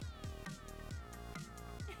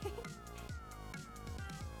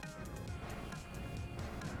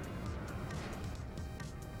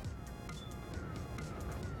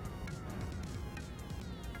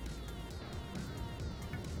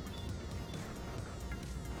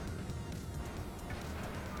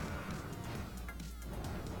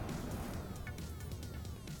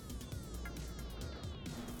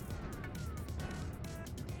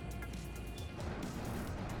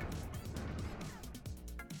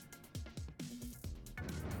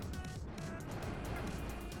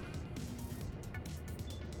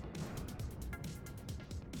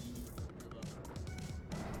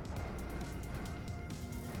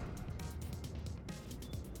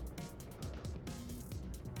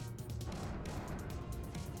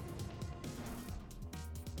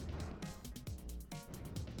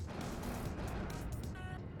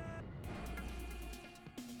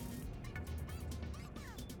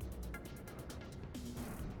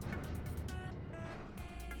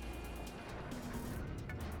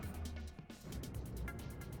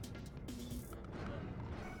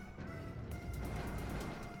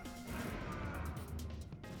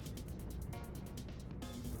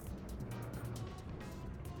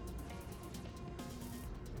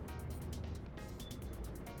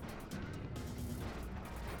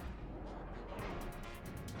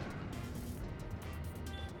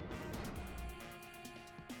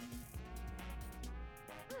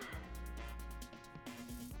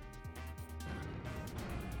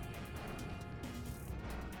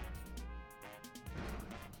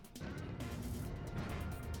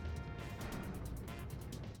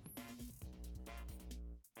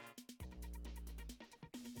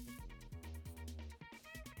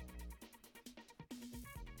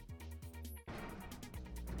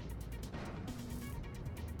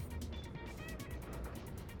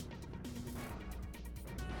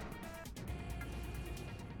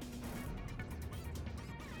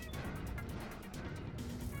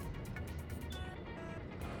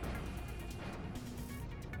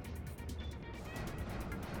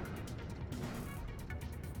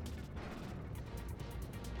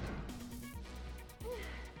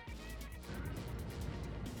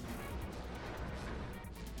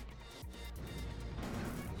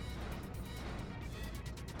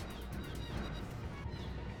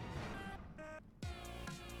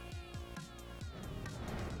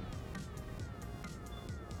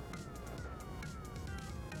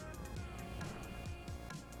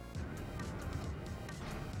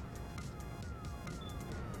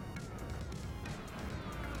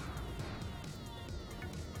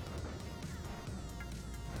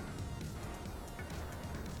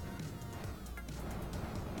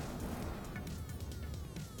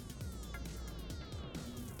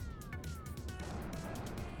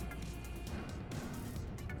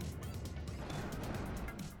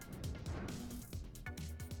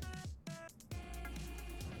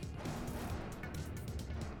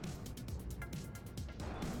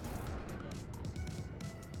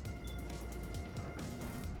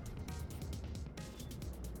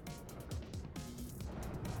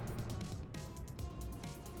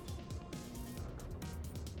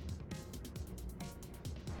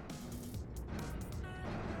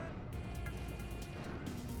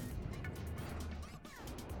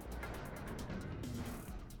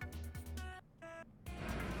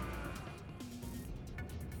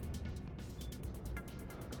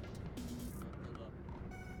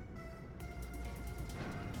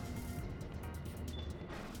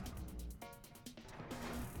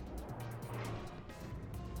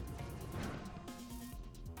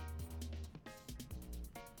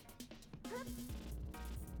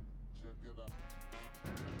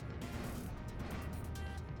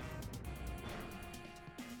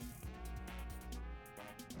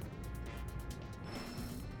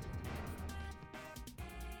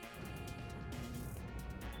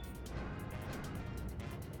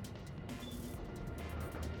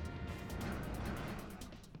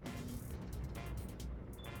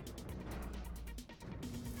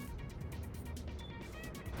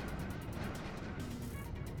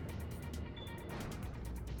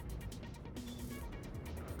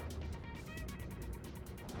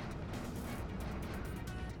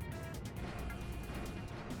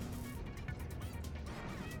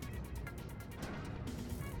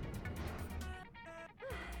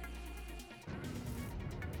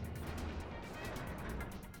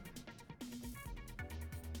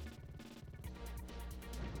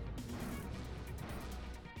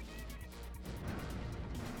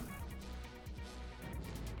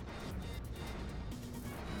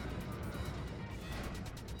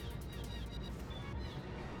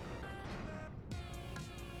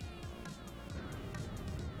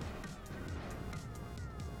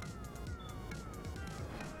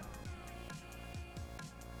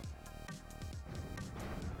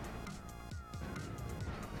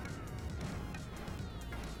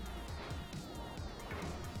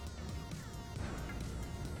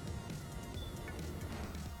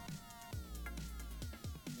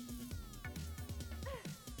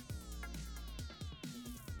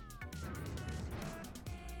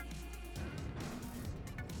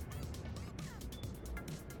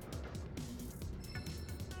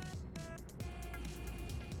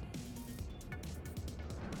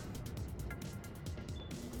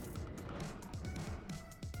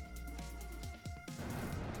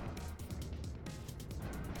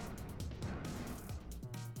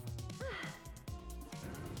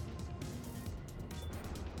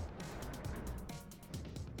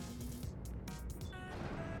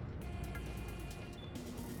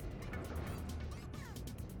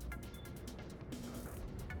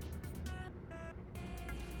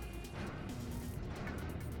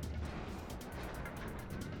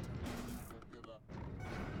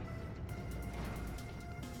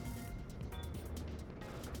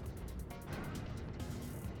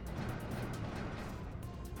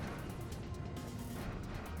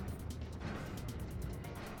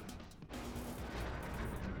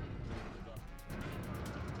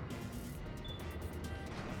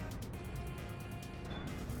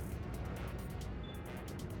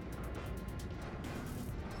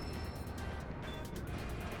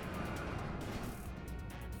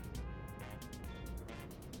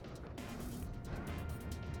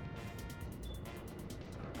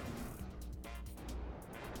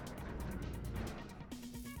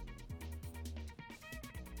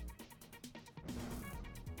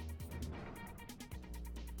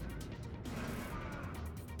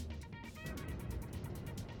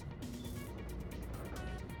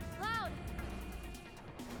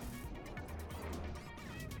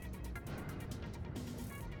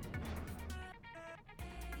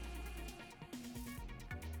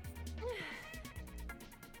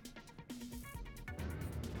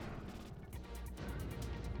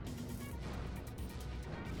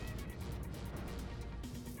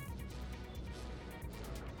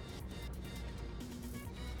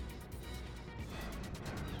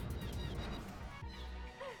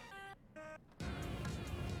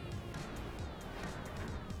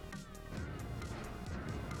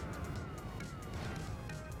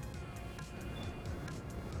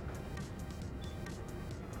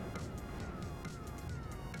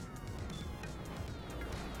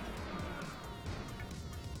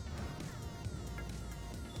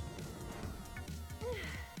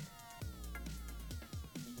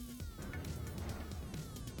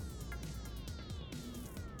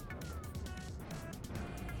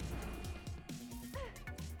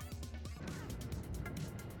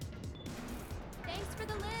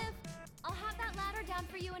 on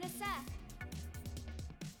for you in a sec.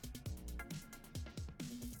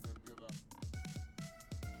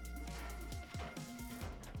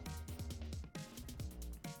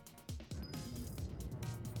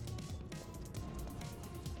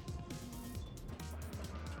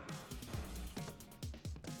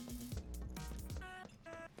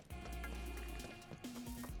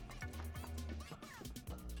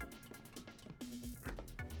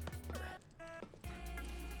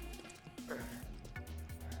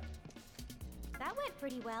 That went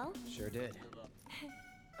pretty well. Sure did.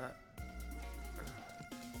 Huh?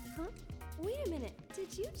 Wait a minute.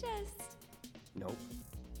 Did you just... Nope.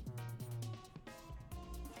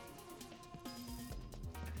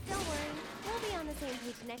 Don't worry. We'll be on the same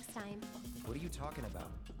page next time. What are you talking about?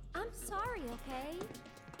 I'm sorry, okay?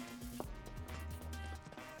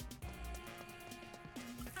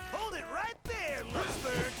 Hold it right there,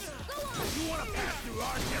 Pittsburgh! Go on! You want to pass through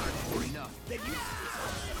our territory? Enough. Then you...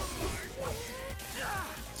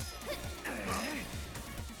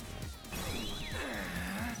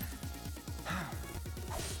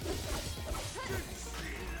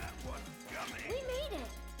 We made it!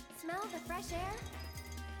 Smell the fresh air?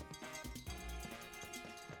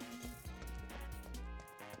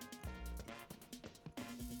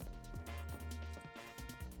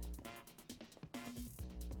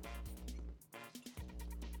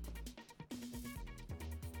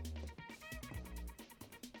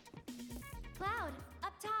 Cloud,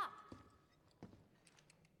 up top!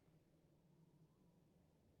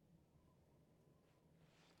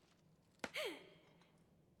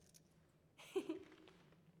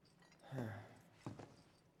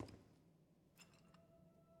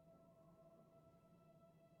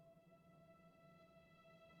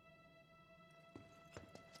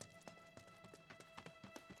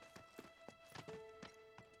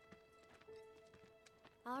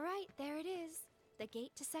 All right, there it is. The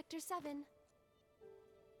gate to Sector 7.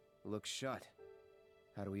 Looks shut.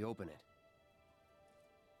 How do we open it?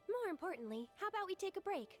 More importantly, how about we take a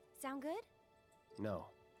break? Sound good? No.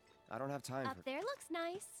 I don't have time Up for... there looks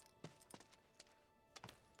nice.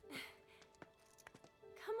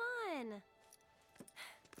 Come on.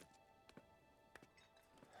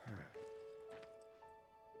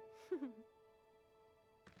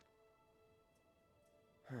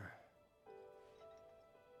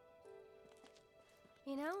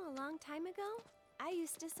 You know, a long time ago, I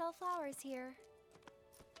used to sell flowers here.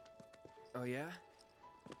 Oh, yeah?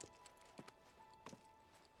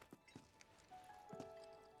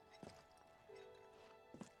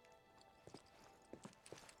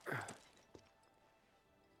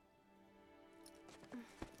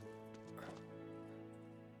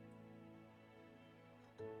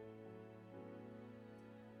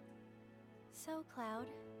 So, Cloud,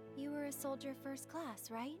 you were a soldier first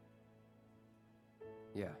class, right?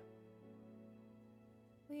 Yeah.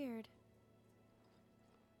 Weird.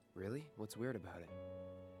 Really? What's weird about it?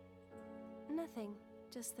 Nothing.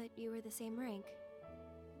 Just that you were the same rank.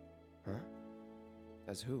 Huh?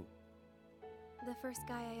 As who? The first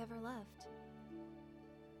guy I ever loved.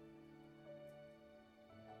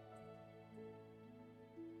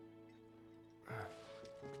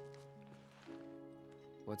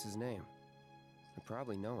 What's his name? I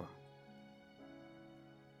probably know him.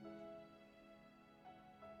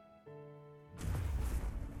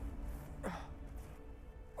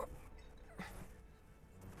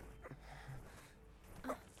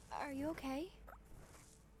 Are you okay?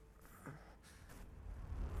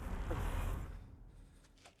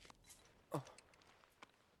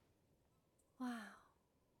 Wow.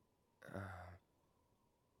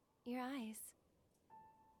 Your eyes.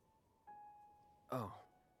 Oh.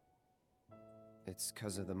 It's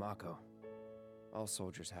 'cause of the Mako. All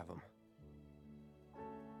soldiers have them.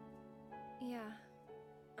 Yeah,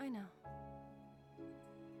 I know.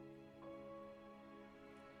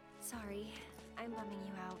 Sorry, I'm bumming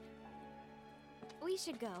you out. We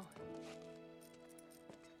should go.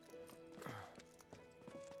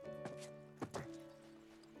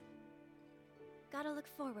 Gotta look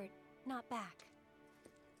forward, not back.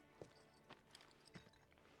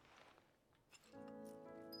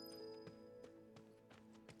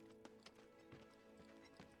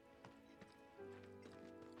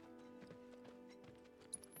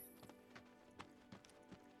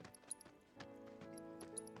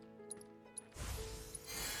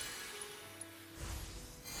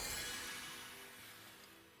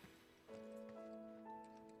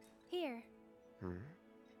 Here.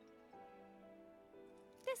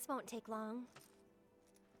 This won't take long.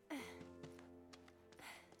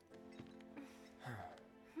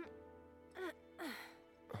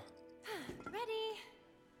 Ready?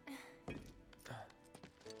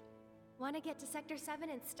 Want to get to Sector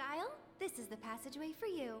 7 in style? This is the passageway for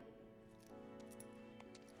you.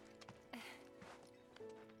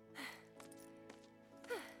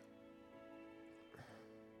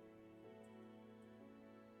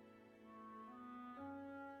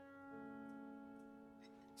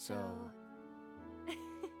 So...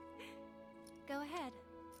 Go ahead.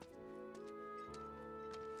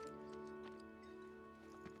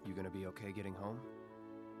 You gonna be okay getting home?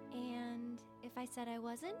 And if I said I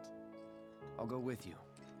wasn't? I'll go with you.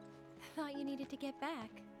 Thought you needed to get back.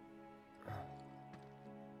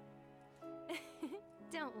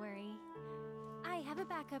 Don't worry. I have a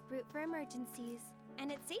backup route for emergencies,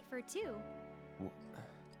 and it's safer too.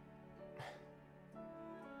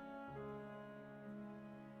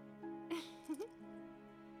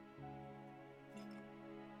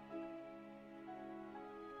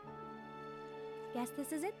 Guess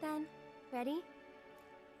this is it then. Ready?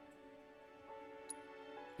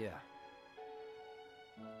 Yeah.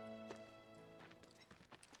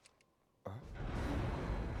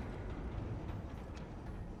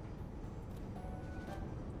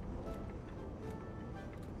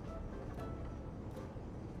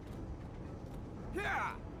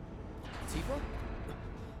 Yeah! Tifa?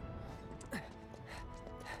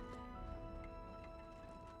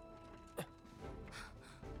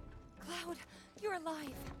 Cloud, you're alive.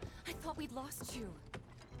 I thought we'd lost you.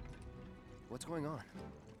 What's going on?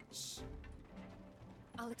 Shh.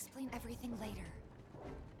 I'll explain everything later.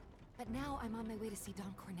 But now I'm on my way to see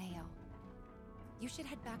Don Corneo. You should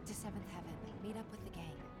head back to 7th Heaven, meet up with the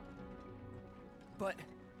gang. But...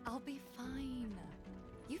 I'll be fine.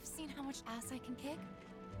 You've seen how much ass I can kick?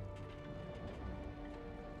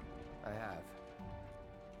 I have.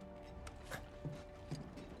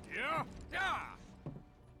 Yeah! Yeah!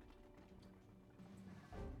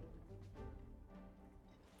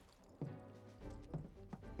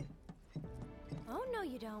 Oh, no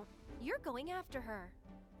you don't. You're going after her.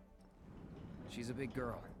 She's a big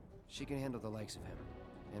girl. She can handle the likes of him.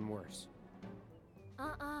 And worse.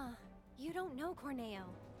 You don't know Corneo.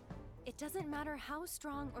 It doesn't matter how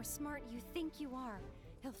strong or smart you think you are.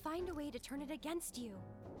 He'll find a way to turn it against you.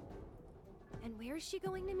 And where is she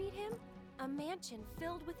going to meet him? A mansion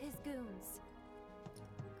filled with his goons.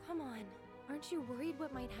 Come on, aren't you worried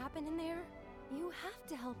what might happen in there? You have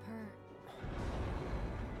to help her.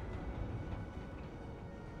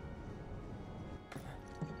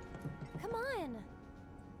 Come on!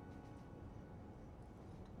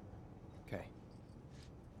 Okay.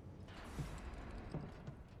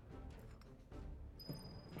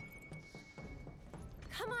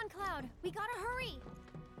 Come on, Cloud! We gotta hurry!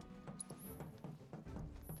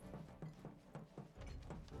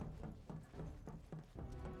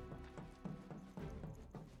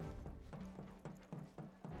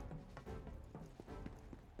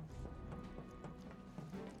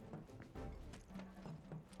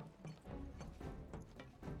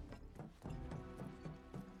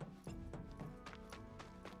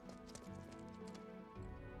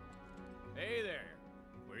 Hey there.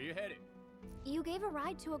 Where you headed? You gave a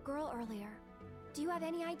ride to a girl earlier. Do you have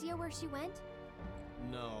any idea where she went?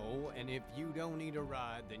 No, and if you don't need a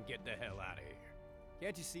ride, then get the hell out of here.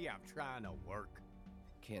 Can't you see I'm trying to work?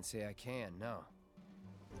 Can't say I can, no.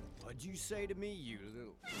 What'd you say to me, you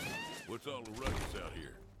little... What's all the ruckus out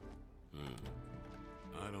here?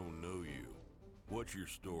 I don't know you. What's your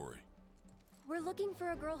story? We're looking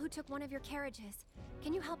for a girl who took one of your carriages.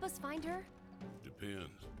 Can you help us find her?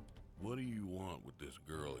 Depends. What do you want with this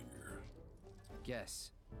girl of yours?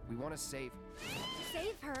 Guess. We want to save...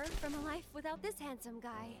 Save her from a life without this handsome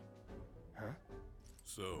guy. Huh?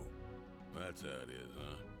 So, that's how it is,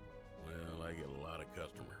 huh? Well, I get a lot of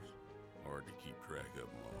customers. Hard to keep track of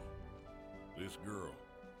them all. This girl,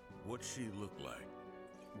 what's she look like?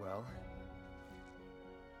 Well...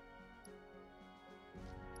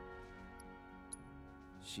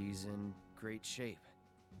 she's in great shape.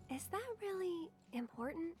 Is that really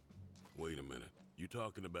important? Wait a minute. You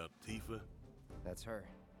talking about Tifa? That's her.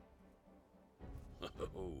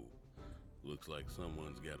 Oh, looks like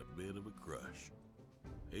someone's got a bit of a crush.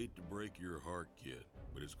 Hate to break your heart, kid,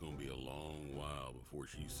 but it's gonna be a long while before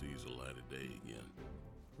she sees the light of day again.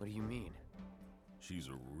 What do you mean? She's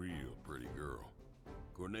a real pretty girl.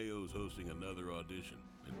 Corneo's hosting another audition,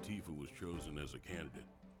 and Tifa was chosen as a candidate.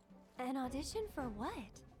 An audition for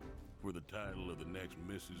what? For the title of the next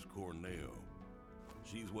Mrs. Corneo.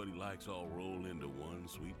 She's what he likes all rolled into one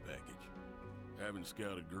sweet package. Having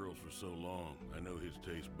scouted girls for so long, I know his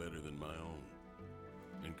taste better than my own.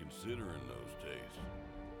 And considering those tastes,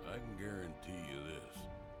 I can guarantee you this.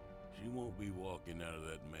 She won't be walking out of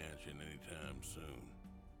that mansion anytime soon.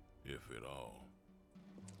 If at all.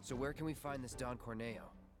 So where can we find this Don Corneo?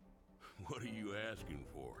 What are you asking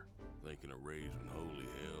for? Thinking of raising holy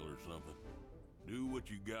hell or something? Do what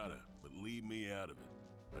you gotta, but leave me out of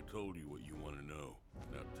it. I told you what you want to know.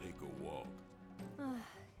 Now take a walk.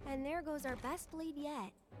 And there goes our best lead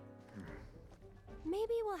yet.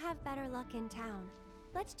 Maybe we'll have better luck in town.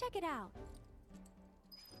 Let's check it out.